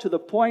Himself to the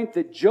point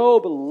that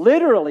Job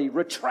literally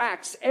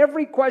retracts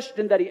every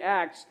question that he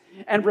asks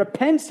and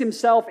repents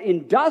himself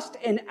in dust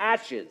and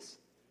ashes.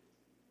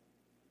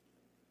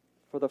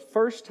 For the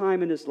first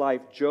time in his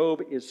life,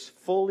 Job is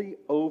fully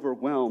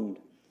overwhelmed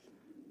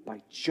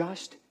by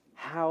just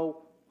how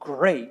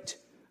great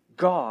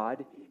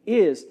God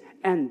is.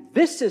 And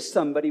this is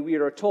somebody, we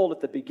are told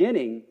at the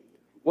beginning,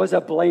 was a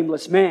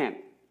blameless man.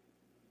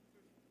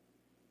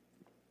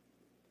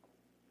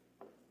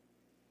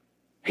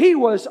 He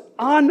was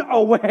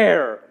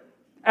unaware,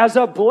 as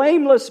a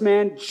blameless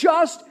man,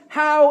 just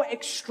how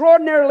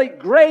extraordinarily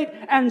great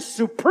and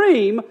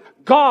supreme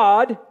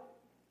God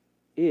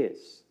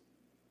is.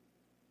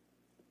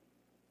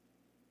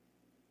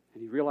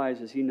 And he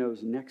realizes he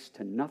knows next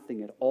to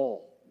nothing at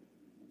all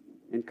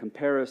in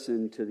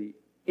comparison to the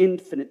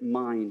infinite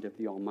mind of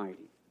the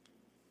Almighty.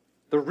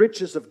 The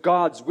riches of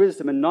God's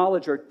wisdom and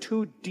knowledge are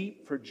too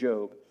deep for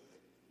Job.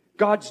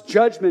 God's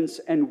judgments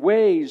and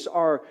ways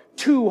are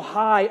too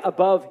high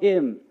above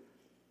him.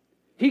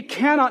 He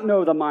cannot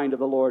know the mind of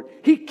the Lord.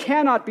 He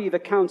cannot be the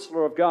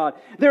counselor of God.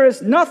 There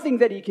is nothing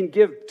that he can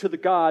give to the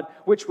God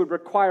which would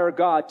require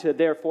God to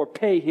therefore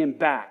pay him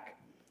back.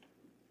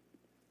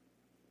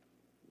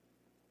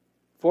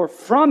 For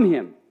from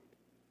him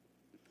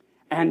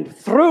and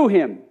through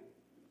him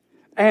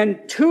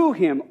and to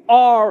him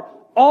are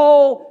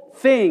all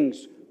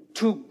things.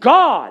 To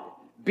God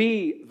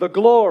be the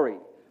glory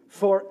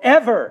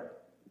forever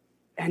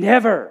and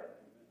ever.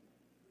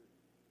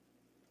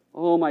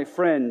 Oh, my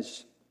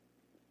friends,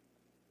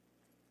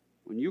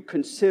 when you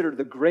consider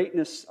the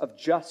greatness of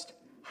just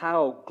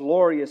how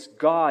glorious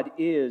God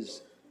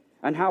is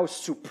and how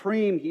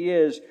supreme He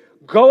is,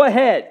 go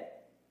ahead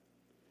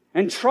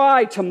and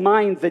try to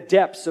mine the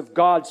depths of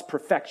God's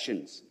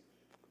perfections.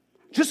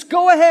 Just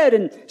go ahead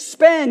and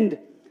spend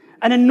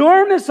an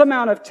enormous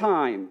amount of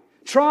time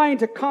trying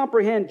to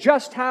comprehend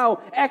just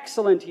how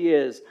excellent He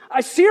is.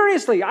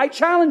 Seriously, I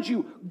challenge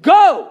you,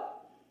 go!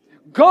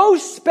 Go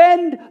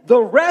spend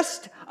the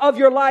rest of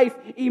your life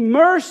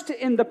immersed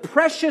in the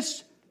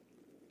precious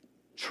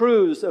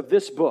truths of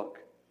this book,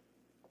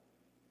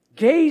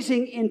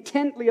 gazing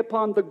intently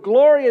upon the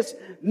glorious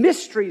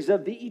mysteries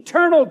of the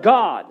eternal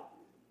God.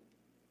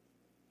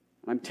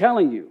 I'm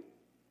telling you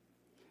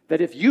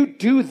that if you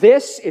do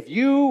this, if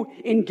you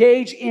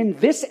engage in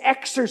this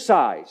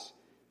exercise,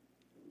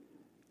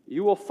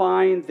 you will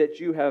find that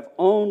you have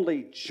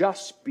only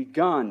just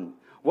begun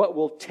what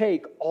will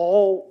take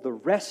all the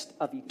rest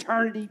of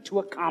eternity to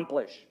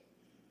accomplish.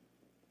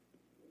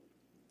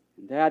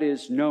 And that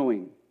is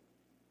knowing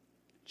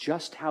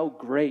just how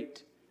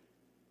great,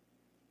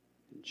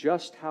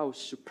 just how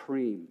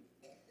supreme,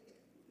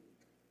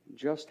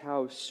 just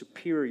how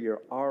superior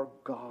our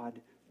God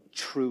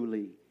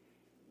truly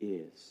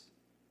is.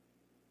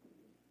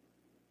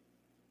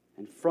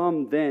 And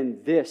from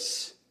then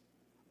this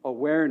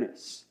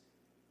awareness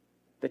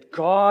that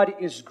God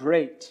is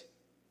great,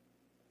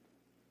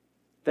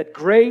 that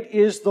great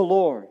is the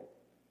Lord,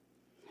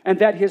 and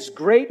that His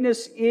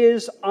greatness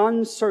is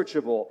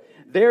unsearchable,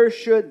 there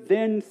should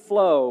then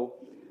flow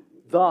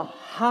the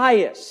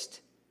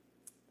highest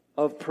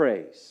of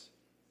praise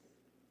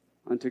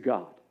unto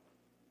God.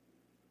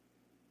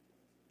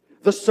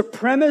 The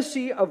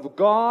supremacy of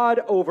God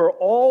over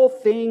all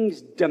things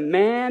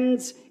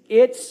demands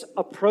its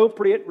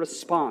appropriate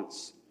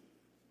response.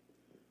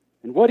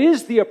 And what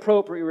is the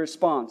appropriate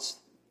response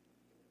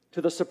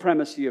to the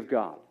supremacy of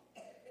God?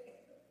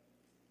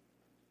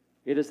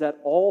 It is that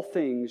all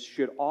things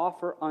should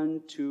offer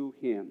unto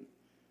Him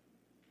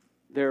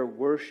their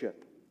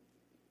worship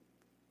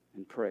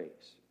and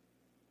praise.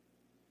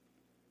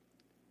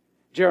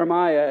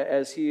 Jeremiah,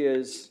 as he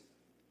is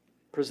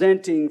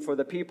presenting for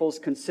the people's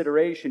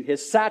consideration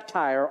his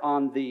satire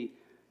on the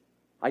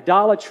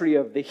idolatry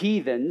of the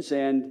heathens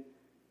and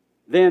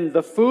then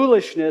the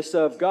foolishness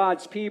of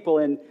God's people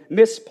in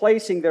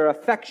misplacing their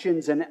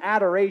affections and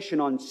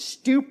adoration on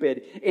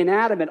stupid,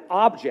 inanimate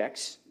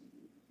objects,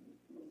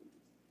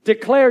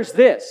 declares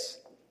this: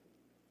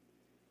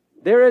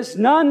 "There is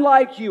none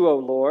like you, O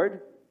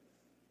Lord.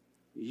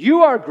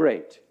 You are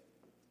great,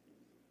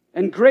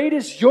 and great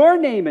is your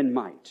name and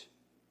might.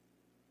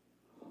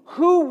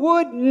 Who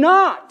would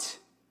not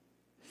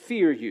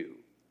fear you?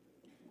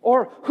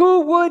 Or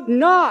who would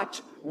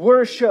not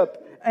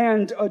worship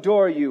and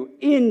adore you?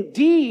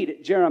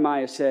 Indeed,"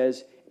 Jeremiah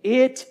says,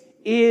 "it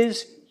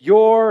is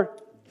your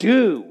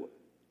due."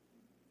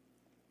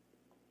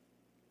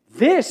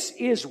 This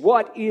is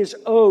what is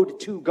owed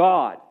to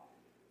God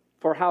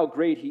for how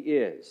great He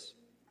is.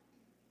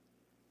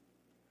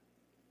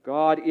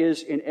 God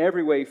is in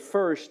every way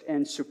first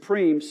and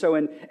supreme, so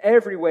in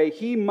every way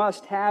He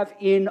must have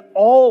in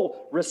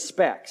all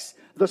respects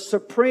the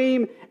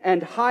supreme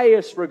and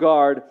highest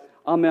regard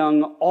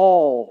among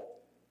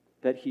all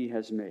that He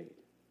has made.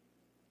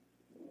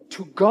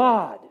 To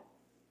God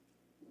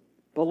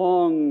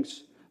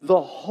belongs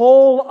the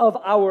whole of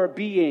our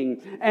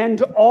being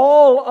and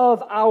all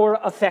of our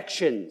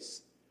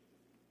affections.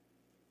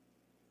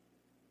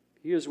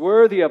 He is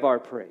worthy of our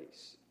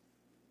praise,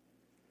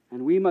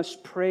 and we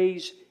must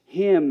praise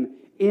Him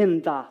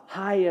in the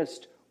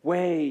highest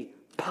way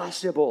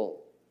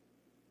possible.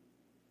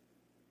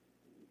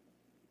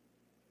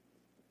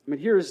 I mean,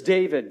 here is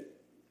David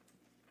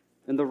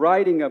in the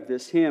writing of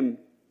this hymn.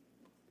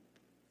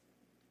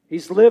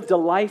 He's lived a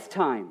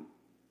lifetime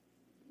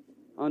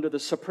under the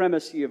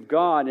supremacy of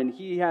God, and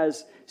he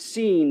has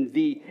seen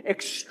the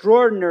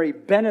extraordinary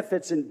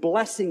benefits and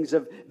blessings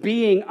of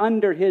being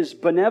under His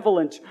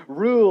benevolent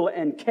rule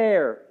and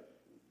care.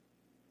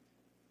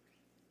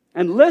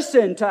 And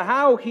listen to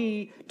how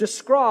he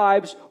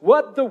describes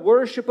what the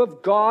worship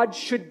of God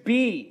should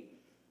be.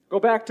 Go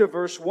back to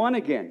verse 1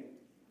 again.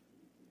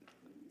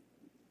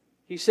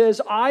 He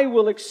says, "I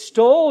will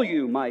extol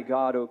you, my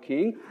God, O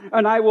King,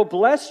 and I will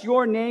bless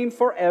your name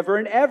forever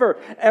and ever.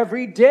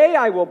 Every day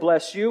I will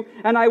bless you,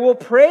 and I will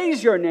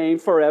praise your name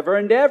forever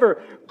and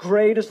ever.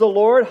 Great is the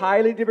Lord,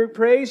 highly to be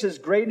praised. His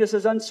greatness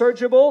is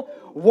unsearchable.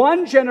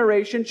 One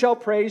generation shall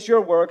praise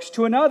your works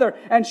to another,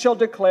 and shall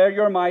declare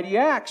your mighty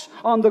acts.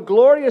 On the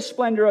glorious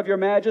splendor of your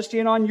majesty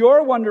and on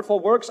your wonderful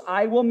works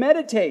I will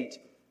meditate.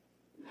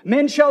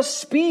 Men shall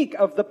speak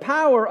of the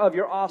power of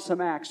your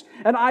awesome acts,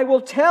 and I will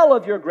tell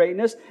of your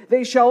greatness.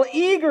 They shall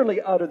eagerly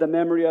utter the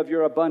memory of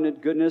your abundant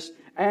goodness,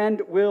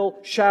 and will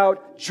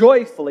shout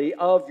joyfully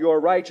of your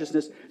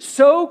righteousness."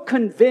 So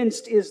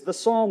convinced is the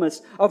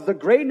psalmist of the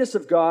greatness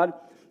of God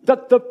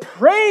that the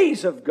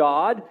praise of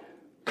God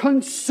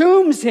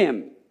consumes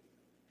him.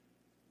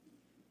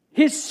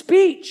 His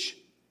speech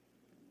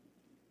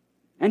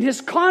and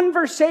his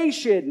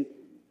conversation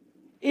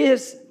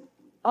is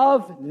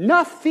of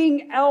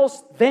nothing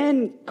else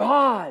than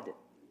God.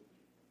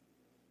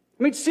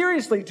 I mean,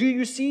 seriously, do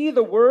you see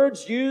the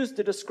words used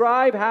to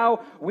describe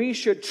how we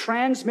should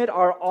transmit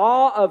our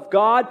awe of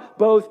God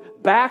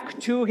both back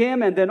to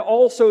Him and then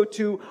also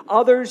to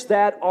others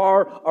that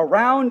are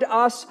around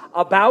us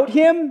about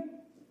Him?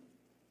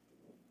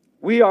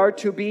 We are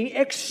to be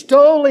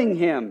extolling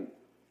Him,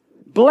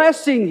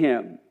 blessing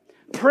Him,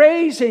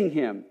 praising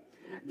Him,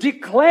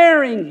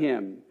 declaring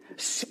Him,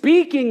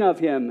 speaking of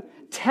Him,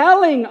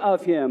 telling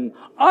of Him,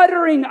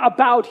 uttering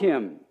about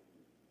Him.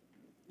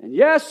 And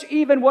yes,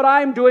 even what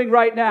I'm doing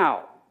right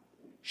now,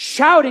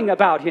 shouting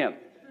about Him.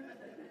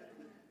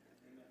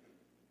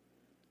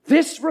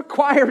 This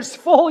requires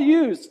full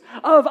use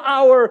of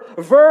our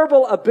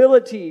verbal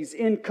abilities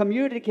in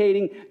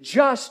communicating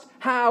just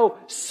how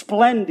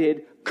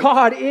splendid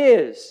God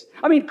is.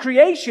 I mean,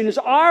 creation is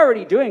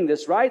already doing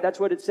this, right? That's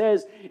what it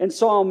says in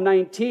Psalm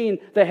 19.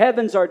 The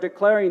heavens are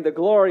declaring the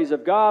glories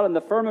of God, and the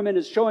firmament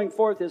is showing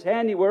forth His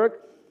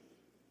handiwork.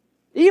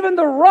 Even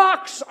the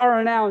rocks are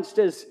announced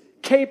as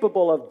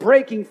capable of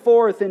breaking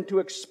forth into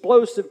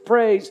explosive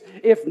praise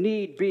if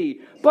need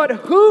be. But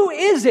who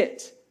is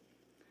it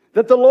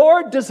that the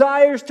Lord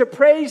desires to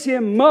praise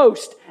Him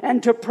most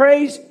and to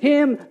praise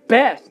Him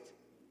best?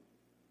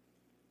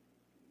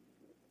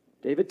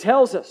 David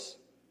tells us,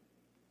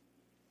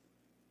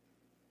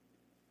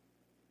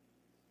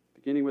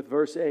 beginning with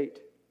verse 8,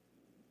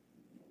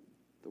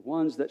 the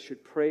ones that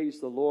should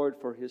praise the Lord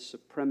for His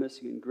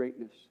supremacy and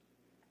greatness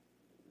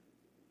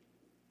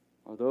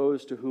are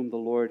those to whom the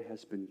Lord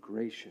has been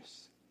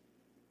gracious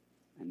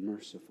and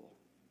merciful.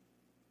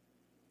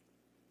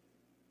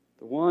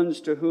 The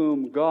ones to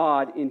whom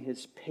God, in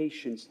His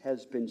patience,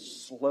 has been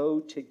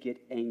slow to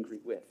get angry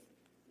with,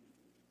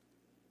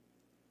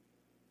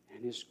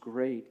 and is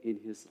great in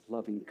His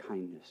loving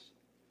kindness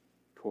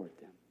toward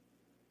them.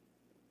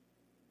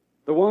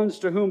 The ones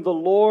to whom the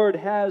Lord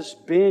has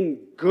been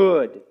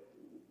good,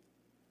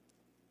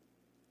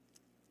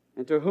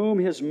 and to whom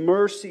His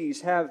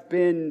mercies have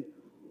been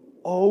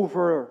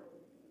over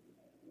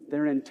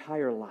their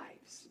entire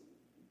lives.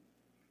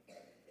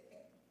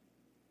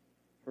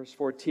 Verse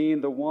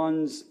 14, the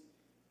ones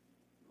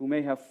who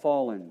may have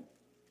fallen,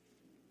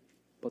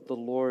 but the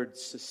Lord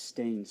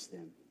sustains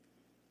them.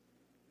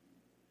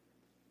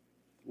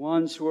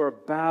 Ones who are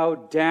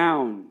bowed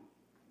down,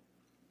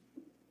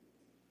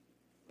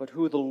 but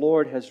who the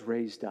Lord has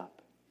raised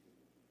up.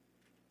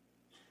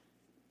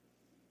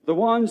 The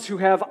ones who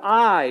have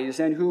eyes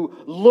and who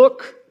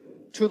look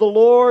to the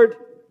Lord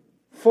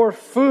for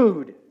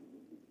food,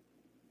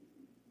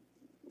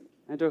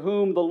 and to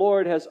whom the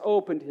Lord has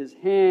opened His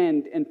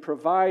hand and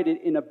provided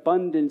in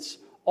abundance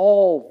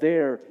all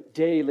their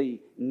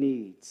daily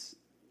needs.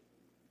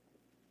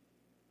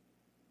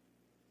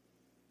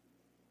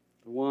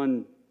 The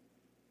one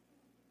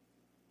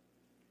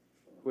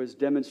who has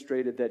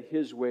demonstrated that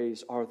His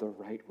ways are the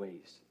right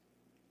ways.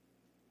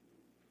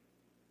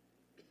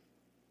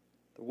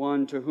 The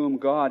one to whom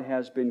God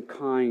has been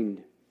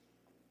kind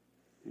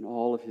in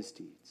all of His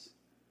deeds.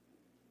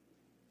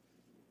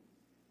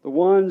 The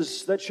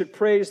ones that should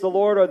praise the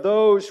Lord are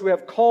those who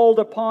have called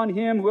upon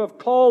Him, who have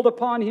called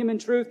upon Him in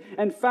truth,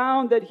 and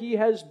found that He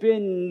has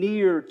been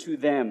near to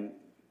them.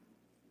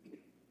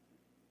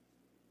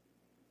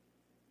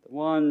 The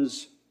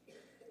ones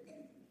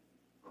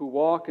who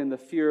walk in the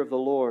fear of the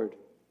Lord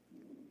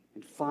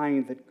and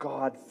find that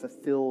God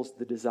fulfills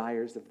the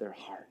desires of their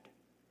heart.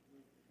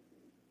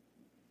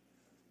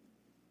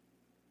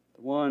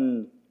 The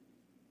one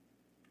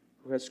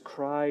who has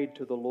cried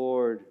to the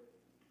Lord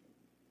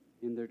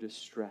in their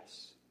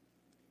distress,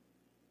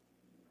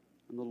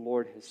 and the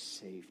Lord has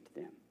saved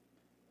them.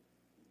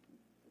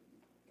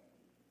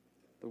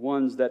 The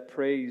ones that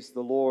praise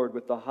the Lord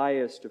with the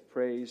highest of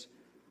praise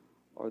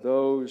are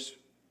those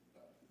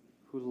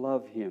who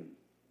love Him.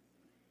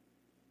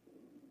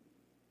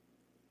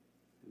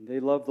 And they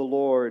love the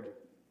Lord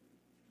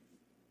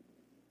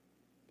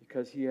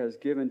because He has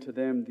given to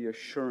them the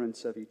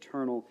assurance of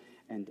eternal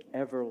and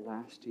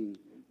everlasting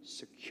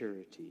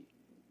security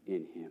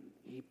in Him.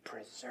 He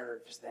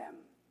preserves them.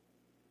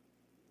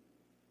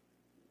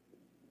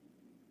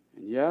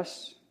 And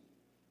yes,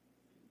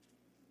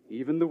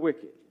 even the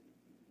wicked,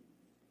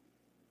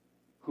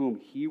 whom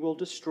He will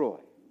destroy,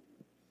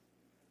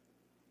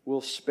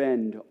 will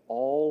spend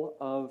all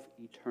of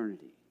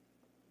eternity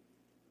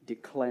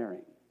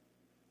declaring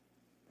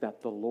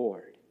that the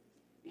Lord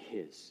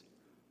is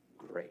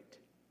great.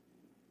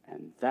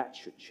 And that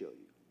should chill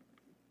you.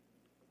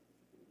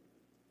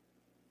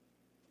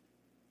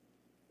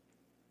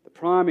 The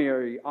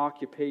primary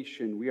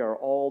occupation we are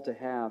all to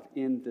have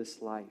in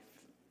this life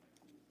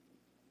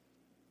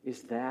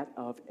is that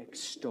of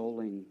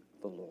extolling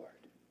the Lord.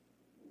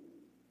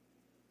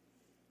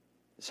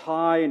 As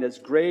high and as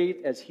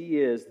great as He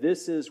is,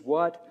 this is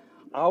what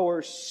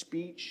our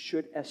speech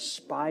should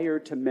aspire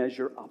to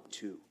measure up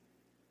to.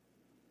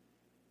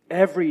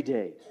 Every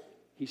day,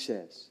 he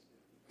says,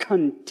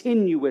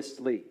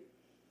 continuously.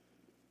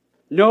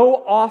 No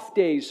off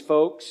days,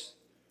 folks.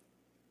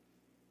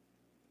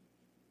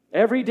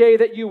 Every day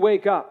that you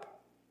wake up,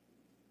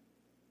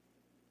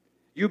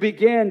 you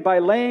begin by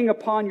laying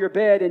upon your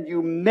bed and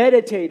you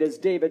meditate, as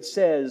David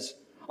says,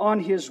 on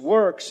His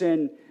works,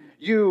 and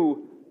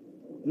you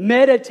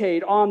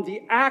meditate on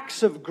the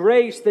acts of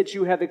grace that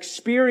you have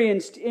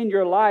experienced in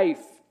your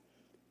life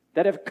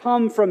that have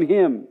come from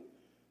Him.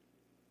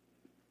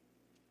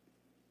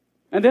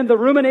 And then the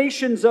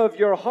ruminations of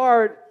your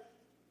heart,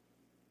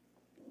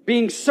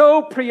 being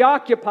so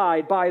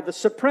preoccupied by the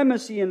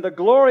supremacy and the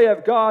glory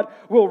of God,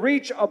 will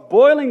reach a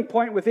boiling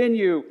point within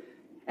you,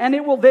 and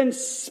it will then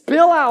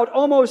spill out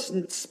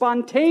almost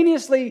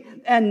spontaneously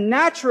and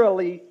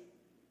naturally,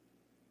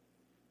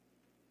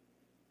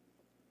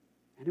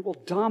 and it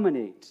will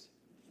dominate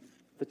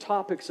the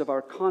topics of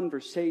our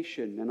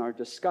conversation and our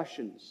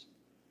discussions.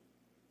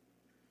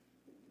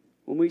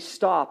 When we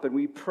stop and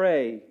we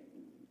pray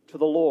to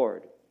the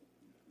Lord,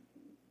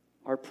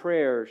 our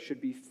prayer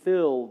should be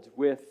filled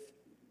with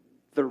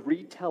the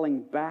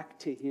retelling back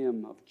to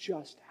Him of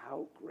just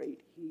how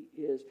great He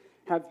is.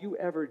 Have you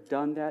ever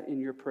done that in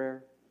your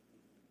prayer?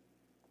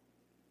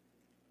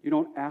 You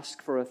don't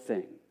ask for a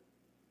thing.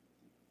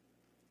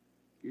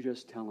 You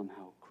just tell Him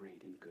how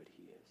great and good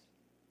He is.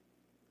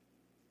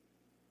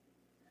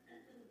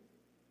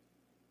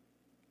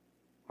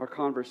 Our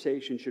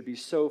conversation should be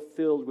so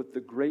filled with the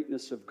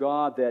greatness of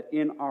God that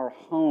in our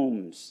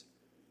homes,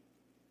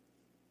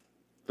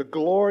 the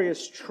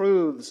glorious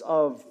truths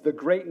of the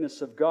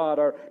greatness of God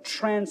are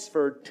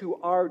transferred to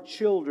our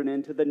children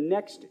and to the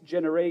next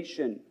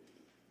generation.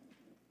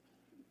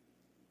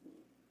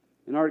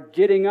 In our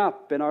getting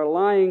up, and our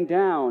lying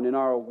down, and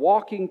our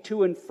walking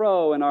to and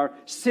fro, and our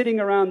sitting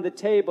around the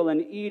table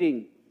and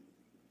eating.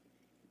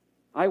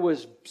 I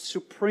was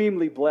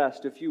supremely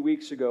blessed a few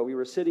weeks ago. We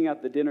were sitting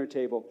at the dinner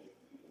table.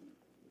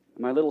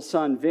 My little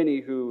son,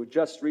 Vinny, who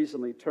just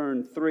recently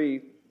turned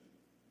 3,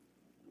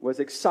 was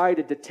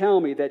excited to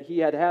tell me that he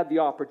had had the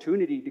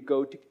opportunity to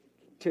go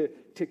to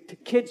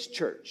kids'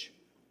 church.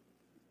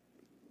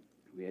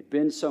 We had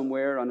been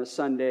somewhere on a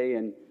Sunday,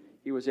 and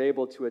he was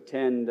able to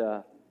attend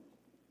the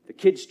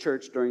kids'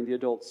 church during the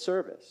adult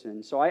service.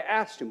 And so I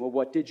asked him, well,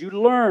 what did you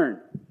learn?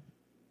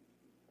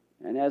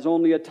 And as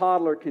only a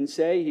toddler can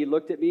say, he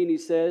looked at me and he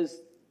says,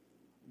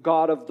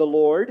 God of the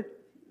Lord.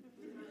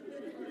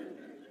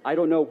 I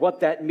don't know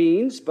what that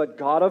means, but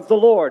God of the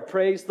Lord,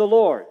 praise the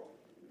Lord.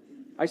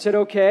 I said,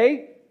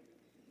 okay,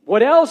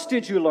 what else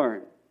did you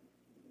learn?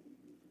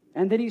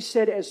 And then he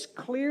said, as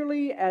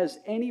clearly as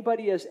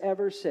anybody has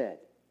ever said,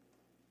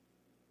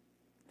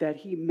 that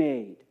He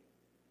made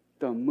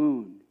the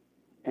moon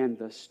and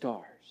the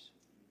stars.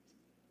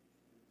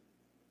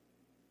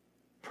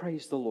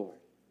 Praise the Lord.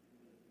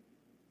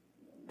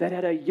 That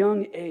at a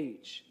young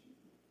age,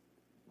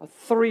 a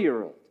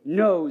 3-year-old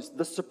knows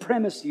the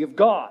supremacy of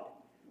God.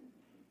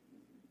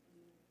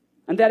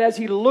 And that as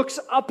he looks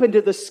up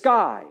into the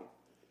sky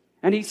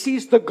and he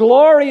sees the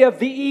glory of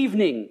the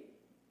evening,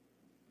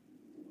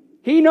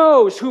 he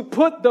knows who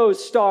put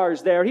those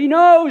stars there. He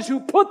knows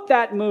who put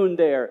that moon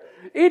there.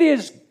 It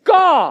is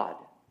God.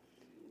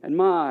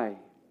 And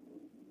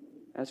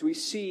as we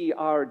see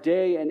our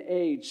day and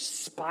age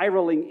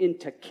spiraling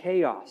into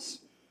chaos,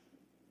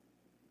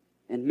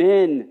 and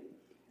men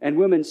and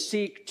women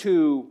seek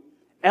to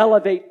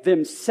elevate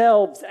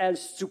themselves as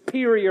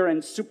superior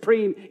and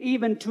supreme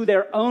even to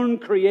their own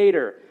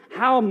Creator,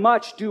 how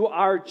much do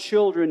our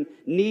children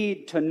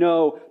need to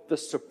know the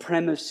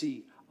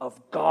supremacy of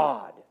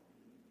God?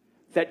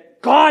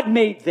 That God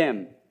made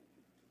them.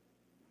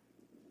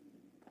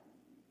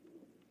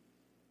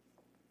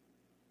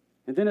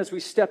 And then as we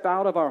step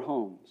out of our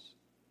homes,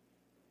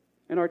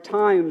 in our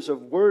times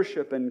of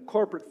worship and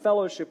corporate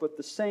fellowship with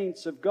the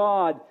saints of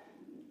God,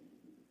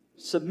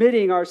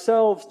 submitting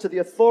ourselves to the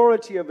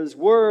authority of His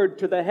Word,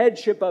 to the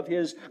headship of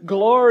His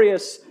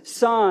glorious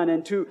Son,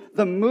 and to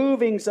the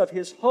movings of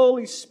His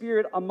Holy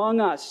Spirit among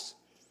us.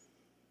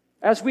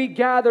 As we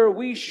gather,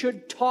 we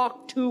should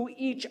talk to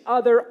each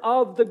other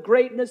of the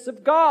greatness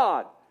of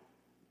God.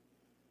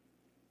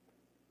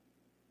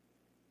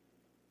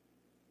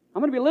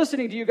 I'm going to be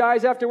listening to you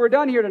guys after we're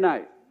done here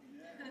tonight.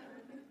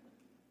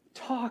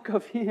 Talk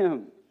of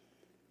Him.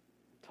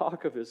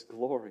 Talk of His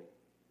glory.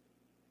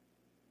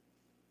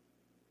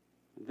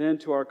 Then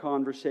to our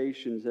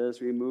conversations as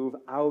we move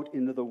out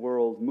into the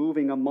world,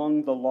 moving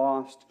among the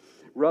lost,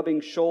 rubbing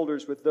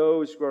shoulders with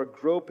those who are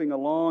groping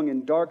along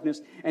in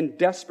darkness and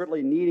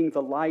desperately needing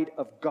the light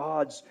of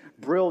God's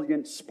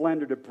brilliant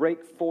splendor to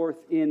break forth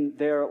in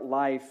their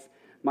life.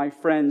 My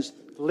friends,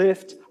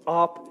 lift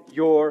up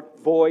your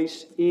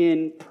voice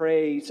in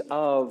praise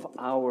of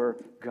our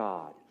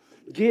God.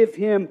 Give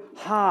Him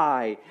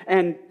high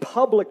and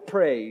public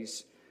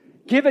praise.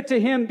 Give it to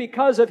Him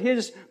because of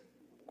His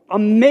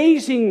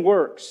amazing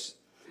works.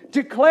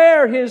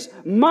 Declare His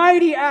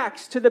mighty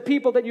acts to the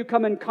people that you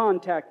come in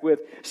contact with.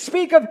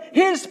 Speak of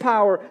His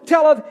power.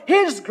 Tell of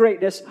His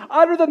greatness.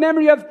 Utter the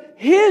memory of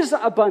His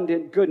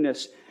abundant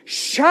goodness.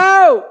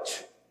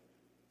 Shout!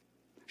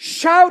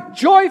 Shout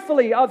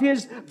joyfully of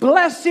His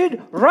blessed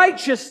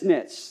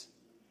righteousness,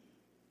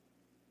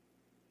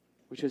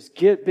 which has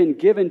been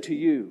given to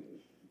you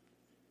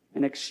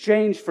in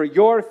exchange for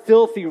your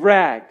filthy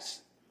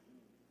rags.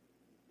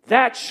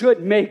 That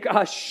should make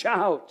us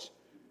shout.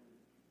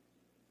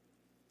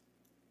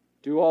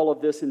 Do all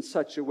of this in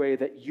such a way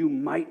that you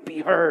might be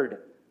heard.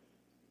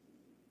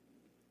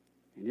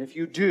 And if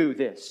you do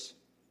this,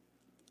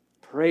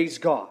 praise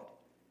God,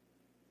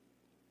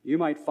 you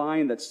might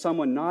find that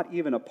someone not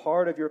even a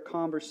part of your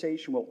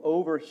conversation will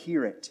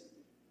overhear it.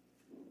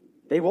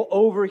 They will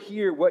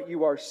overhear what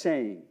you are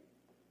saying.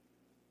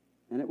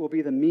 And it will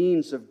be the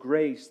means of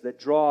grace that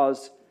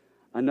draws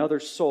another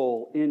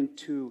soul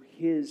into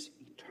His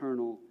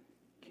eternal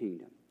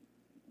kingdom.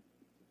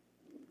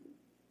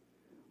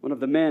 One of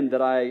the men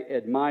that I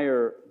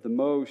admire the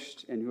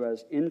most and who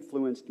has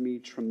influenced me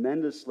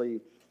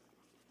tremendously,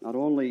 not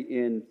only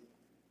in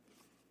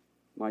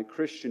my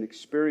Christian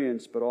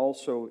experience, but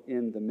also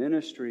in the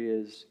ministry,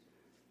 is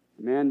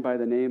a man by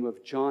the name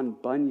of John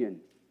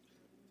Bunyan.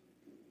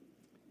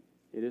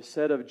 It is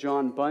said of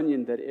John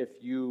Bunyan that if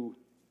you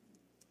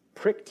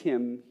pricked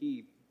him,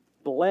 he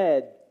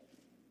bled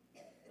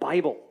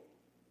Bible.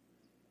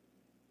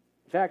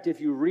 In fact, if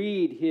you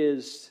read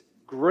his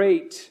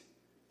great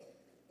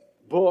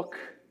book,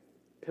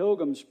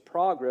 Pilgrim's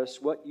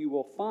Progress, what you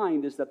will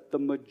find is that the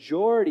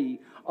majority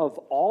of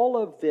all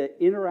of the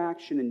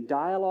interaction and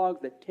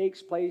dialogue that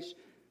takes place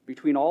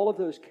between all of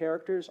those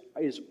characters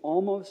is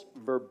almost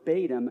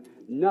verbatim,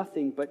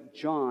 nothing but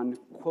John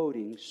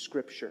quoting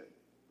Scripture.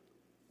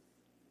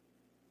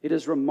 It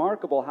is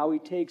remarkable how he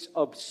takes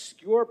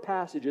obscure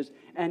passages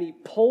and he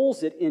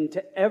pulls it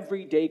into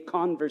everyday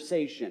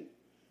conversation.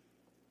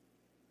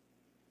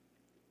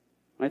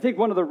 And I think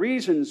one of the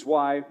reasons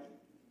why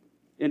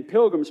in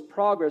Pilgrim's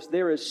Progress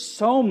there is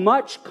so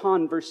much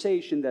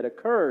conversation that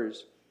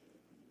occurs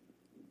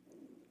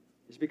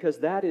is because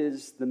that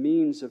is the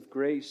means of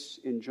grace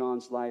in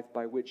John's life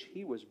by which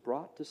he was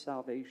brought to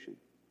salvation.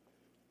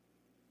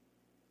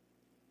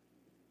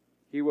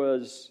 He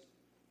was,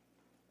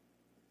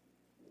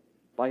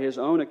 by his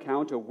own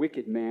account, a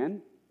wicked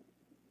man.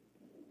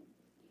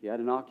 He had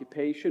an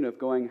occupation of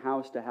going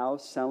house to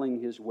house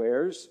selling his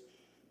wares.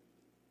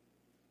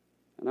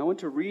 And I want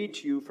to read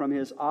to you from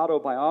his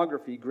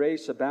autobiography,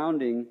 Grace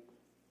Abounding,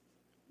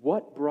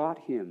 what brought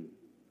him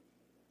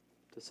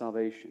to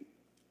salvation.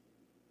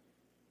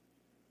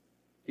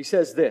 He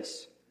says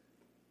this: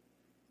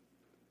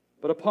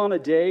 "But upon a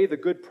day the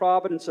good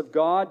providence of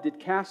God did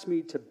cast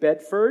me to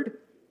Bedford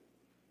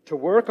to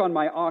work on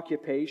my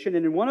occupation,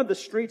 and in one of the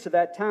streets of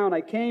that town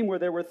I came where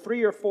there were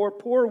 3 or 4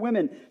 poor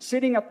women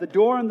sitting at the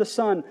door in the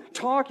sun,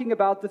 talking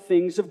about the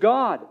things of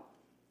God.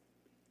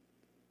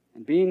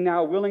 And being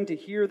now willing to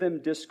hear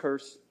them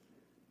discourse,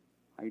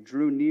 I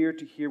drew near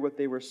to hear what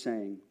they were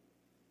saying.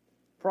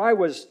 For I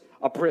was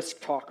a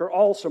brisk talker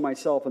also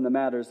myself in the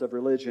matters of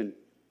religion.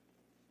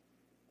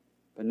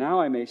 But now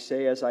I may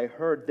say, as I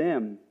heard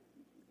them,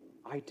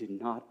 I did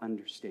not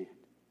understand.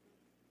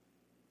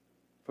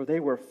 For they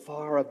were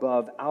far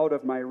above, out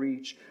of my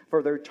reach.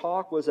 For their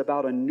talk was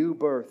about a new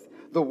birth,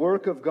 the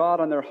work of God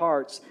on their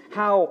hearts,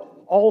 how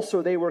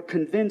also they were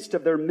convinced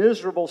of their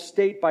miserable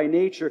state by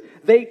nature.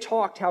 They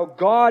talked how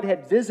God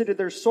had visited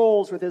their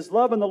souls with His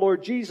love in the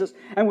Lord Jesus,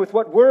 and with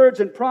what words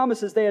and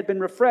promises they had been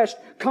refreshed,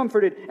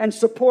 comforted, and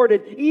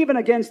supported, even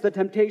against the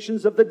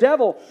temptations of the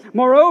devil.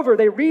 Moreover,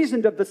 they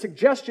reasoned of the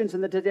suggestions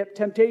and the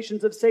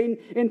temptations of Satan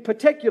in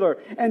particular,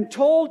 and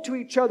told to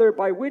each other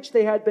by which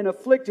they had been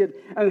afflicted,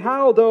 and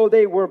how though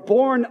they were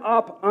borne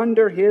up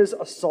under his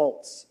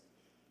assaults.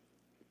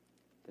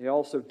 They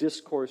also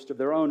discoursed of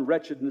their own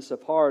wretchedness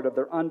of heart, of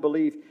their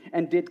unbelief,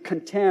 and did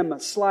contemn,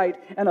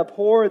 slight, and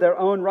abhor their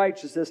own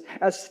righteousness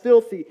as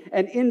filthy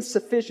and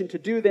insufficient to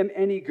do them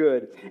any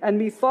good. And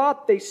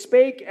methought they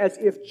spake as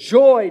if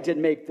joy did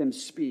make them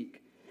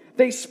speak.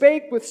 They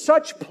spake with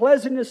such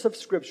pleasantness of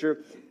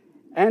Scripture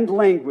and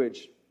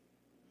language,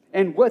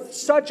 and with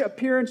such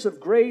appearance of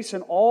grace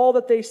in all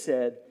that they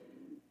said,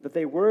 that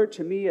they were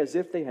to me as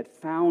if they had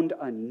found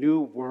a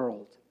new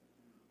world.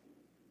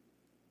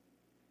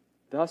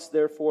 Thus,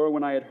 therefore,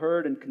 when I had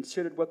heard and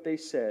considered what they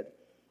said,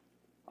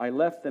 I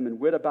left them and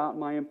went about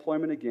my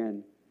employment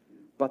again.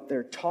 But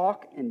their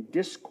talk and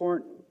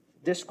discourse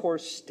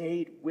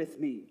stayed with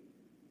me.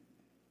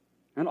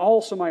 And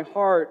also my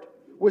heart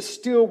was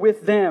still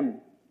with them.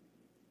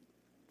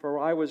 For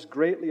I was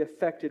greatly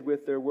affected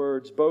with their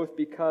words, both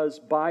because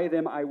by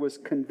them I was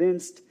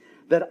convinced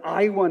that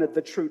I wanted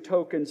the true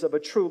tokens of a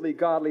truly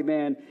godly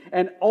man,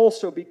 and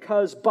also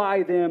because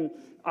by them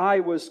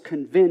I was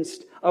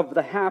convinced of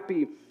the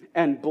happy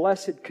and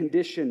blessed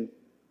condition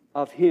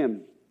of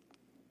him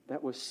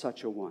that was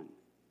such a one."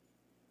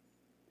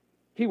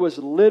 He was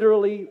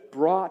literally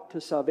brought to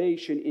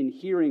salvation in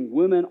hearing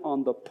women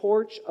on the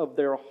porch of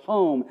their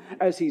home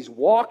as he's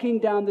walking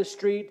down the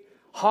street,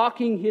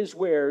 hawking his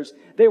wares.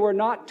 They were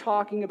not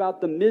talking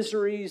about the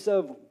miseries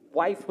of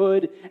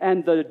wifehood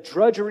and the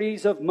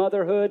drudgeries of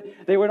motherhood.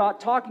 They were not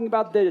talking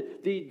about the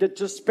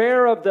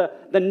despair of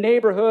the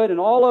neighborhood and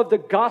all of the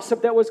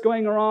gossip that was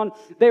going on.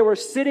 They were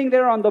sitting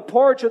there on the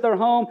porch of their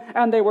home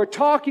and they were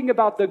talking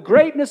about the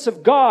greatness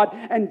of God,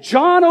 and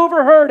John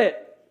overheard it.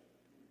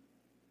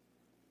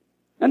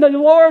 And the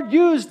Lord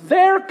used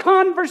their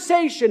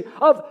conversation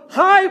of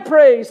high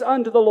praise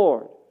unto the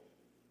Lord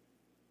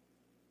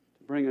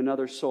to bring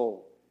another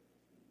soul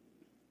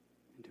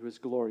into His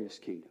glorious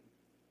kingdom.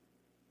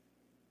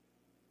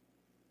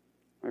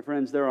 My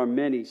friends, there are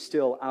many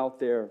still out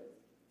there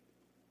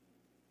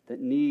that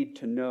need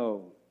to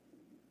know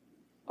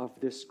of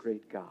this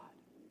great God.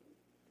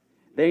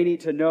 They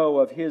need to know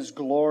of His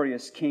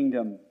glorious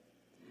kingdom.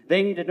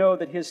 They need to know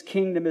that His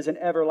kingdom is an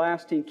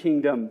everlasting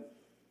kingdom,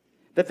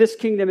 that this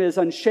kingdom is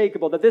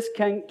unshakable, that this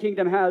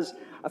kingdom has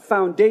a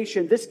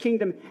foundation, this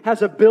kingdom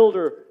has a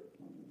builder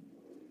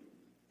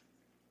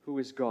who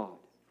is God.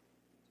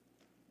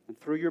 And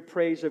through your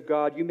praise of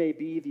God, you may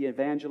be the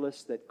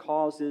evangelist that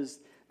causes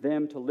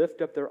them to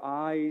lift up their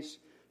eyes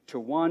to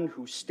one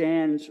who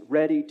stands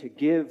ready to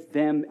give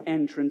them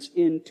entrance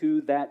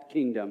into that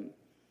kingdom.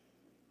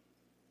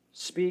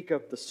 Speak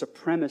of the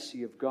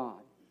supremacy of God.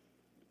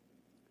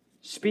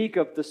 Speak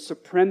of the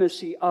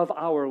supremacy of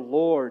our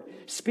Lord.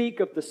 Speak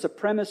of the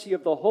supremacy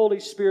of the Holy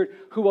Spirit,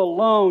 who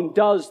alone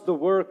does the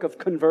work of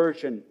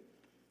conversion.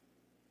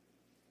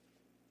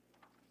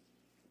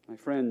 My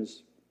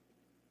friends,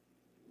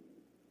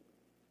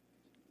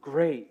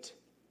 great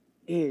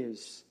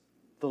is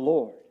the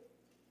Lord.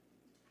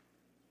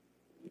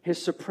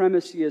 His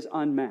supremacy is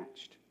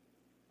unmatched.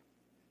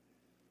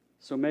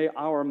 So may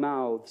our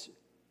mouths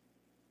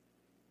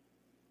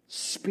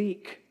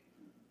speak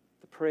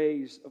the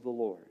praise of the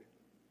Lord.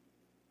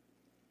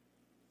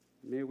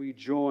 May we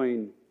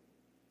join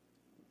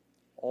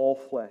all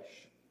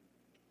flesh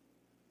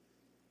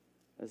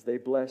as they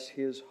bless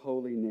His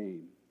holy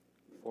name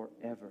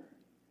forever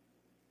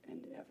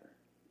and ever.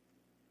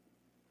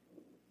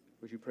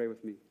 Would you pray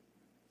with me?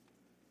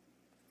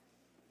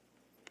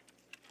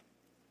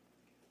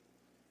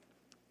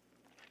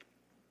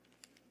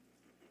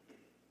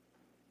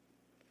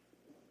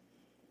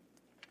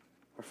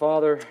 Our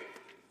Father,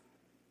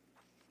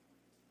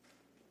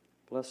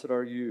 blessed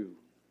are you.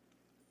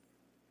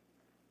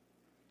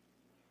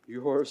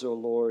 Yours, O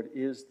Lord,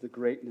 is the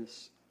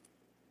greatness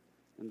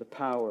and the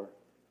power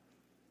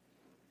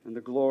and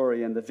the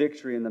glory and the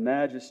victory and the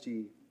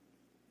majesty.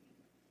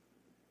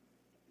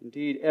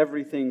 Indeed,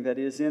 everything that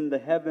is in the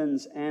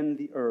heavens and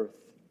the earth,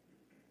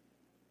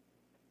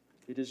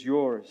 it is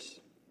yours,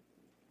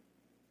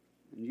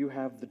 and you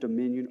have the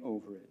dominion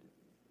over it.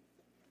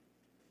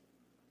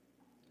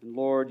 And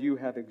Lord, you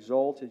have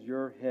exalted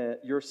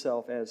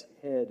yourself as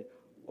head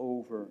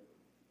over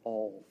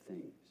all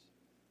things.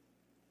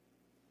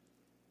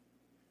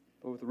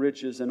 Both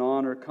riches and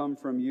honor come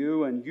from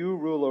you, and you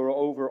rule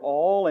over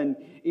all, and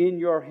in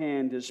your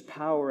hand is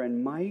power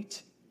and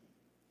might.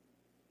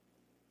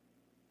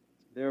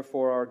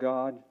 Therefore, our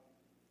God,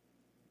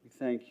 we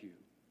thank you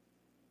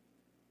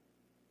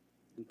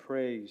and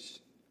praise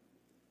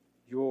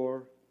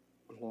your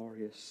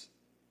glorious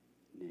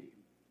name.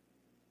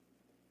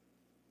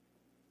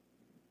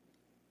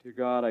 Dear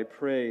God, I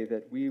pray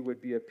that we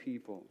would be a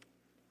people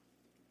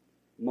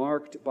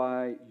marked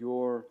by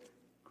your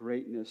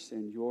greatness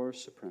and your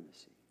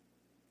supremacy,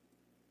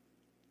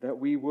 that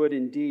we would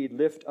indeed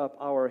lift up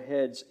our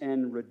heads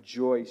and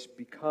rejoice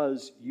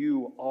because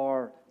you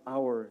are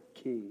our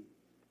King,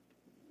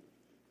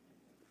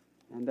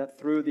 and that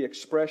through the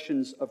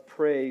expressions of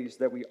praise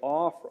that we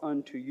offer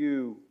unto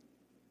you,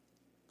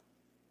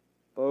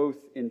 both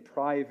in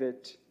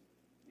private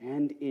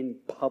and in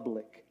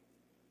public,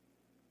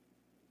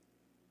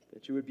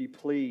 that you would be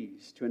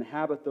pleased to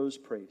inhabit those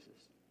praises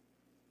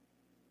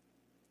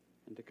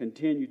and to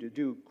continue to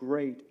do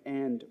great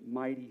and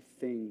mighty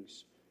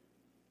things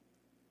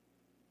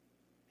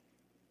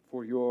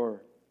for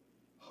your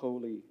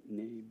holy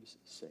name's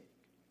sake.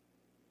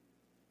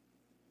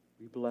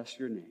 We bless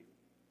your name.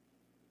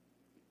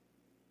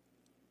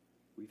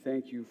 We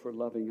thank you for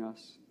loving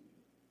us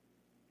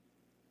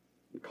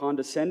and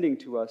condescending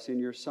to us in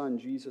your Son,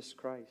 Jesus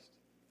Christ,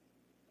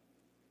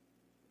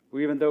 who,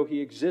 even though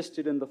he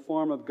existed in the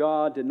form of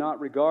God, did not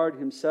regard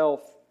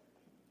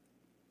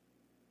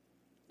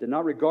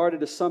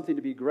it as something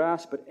to be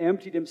grasped, but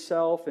emptied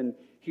himself, and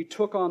he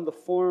took on the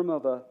form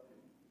of a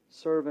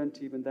servant,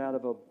 even that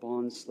of a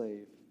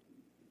bondslave.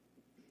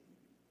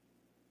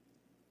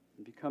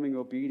 And becoming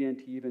obedient,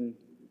 he even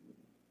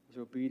was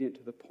obedient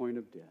to the point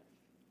of death.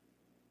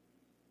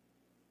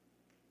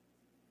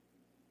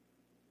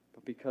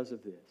 But because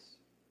of this,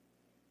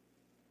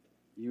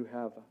 you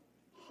have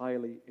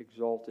highly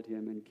exalted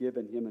him and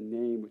given him a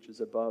name which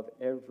is above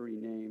every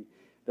name,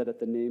 that at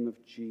the name of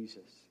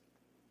Jesus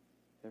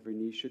every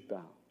knee should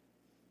bow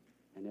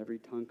and every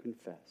tongue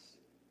confess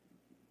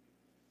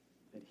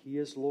that he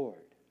is Lord,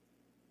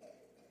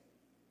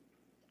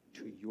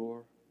 to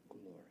your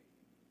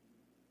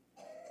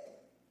glory.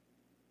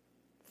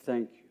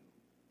 Thank you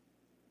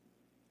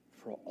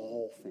for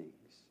all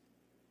things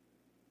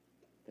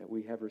that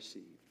we have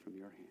received from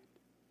your hand.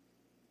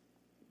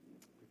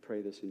 We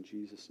pray this in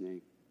Jesus'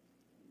 name.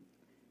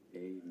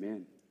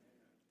 Amen.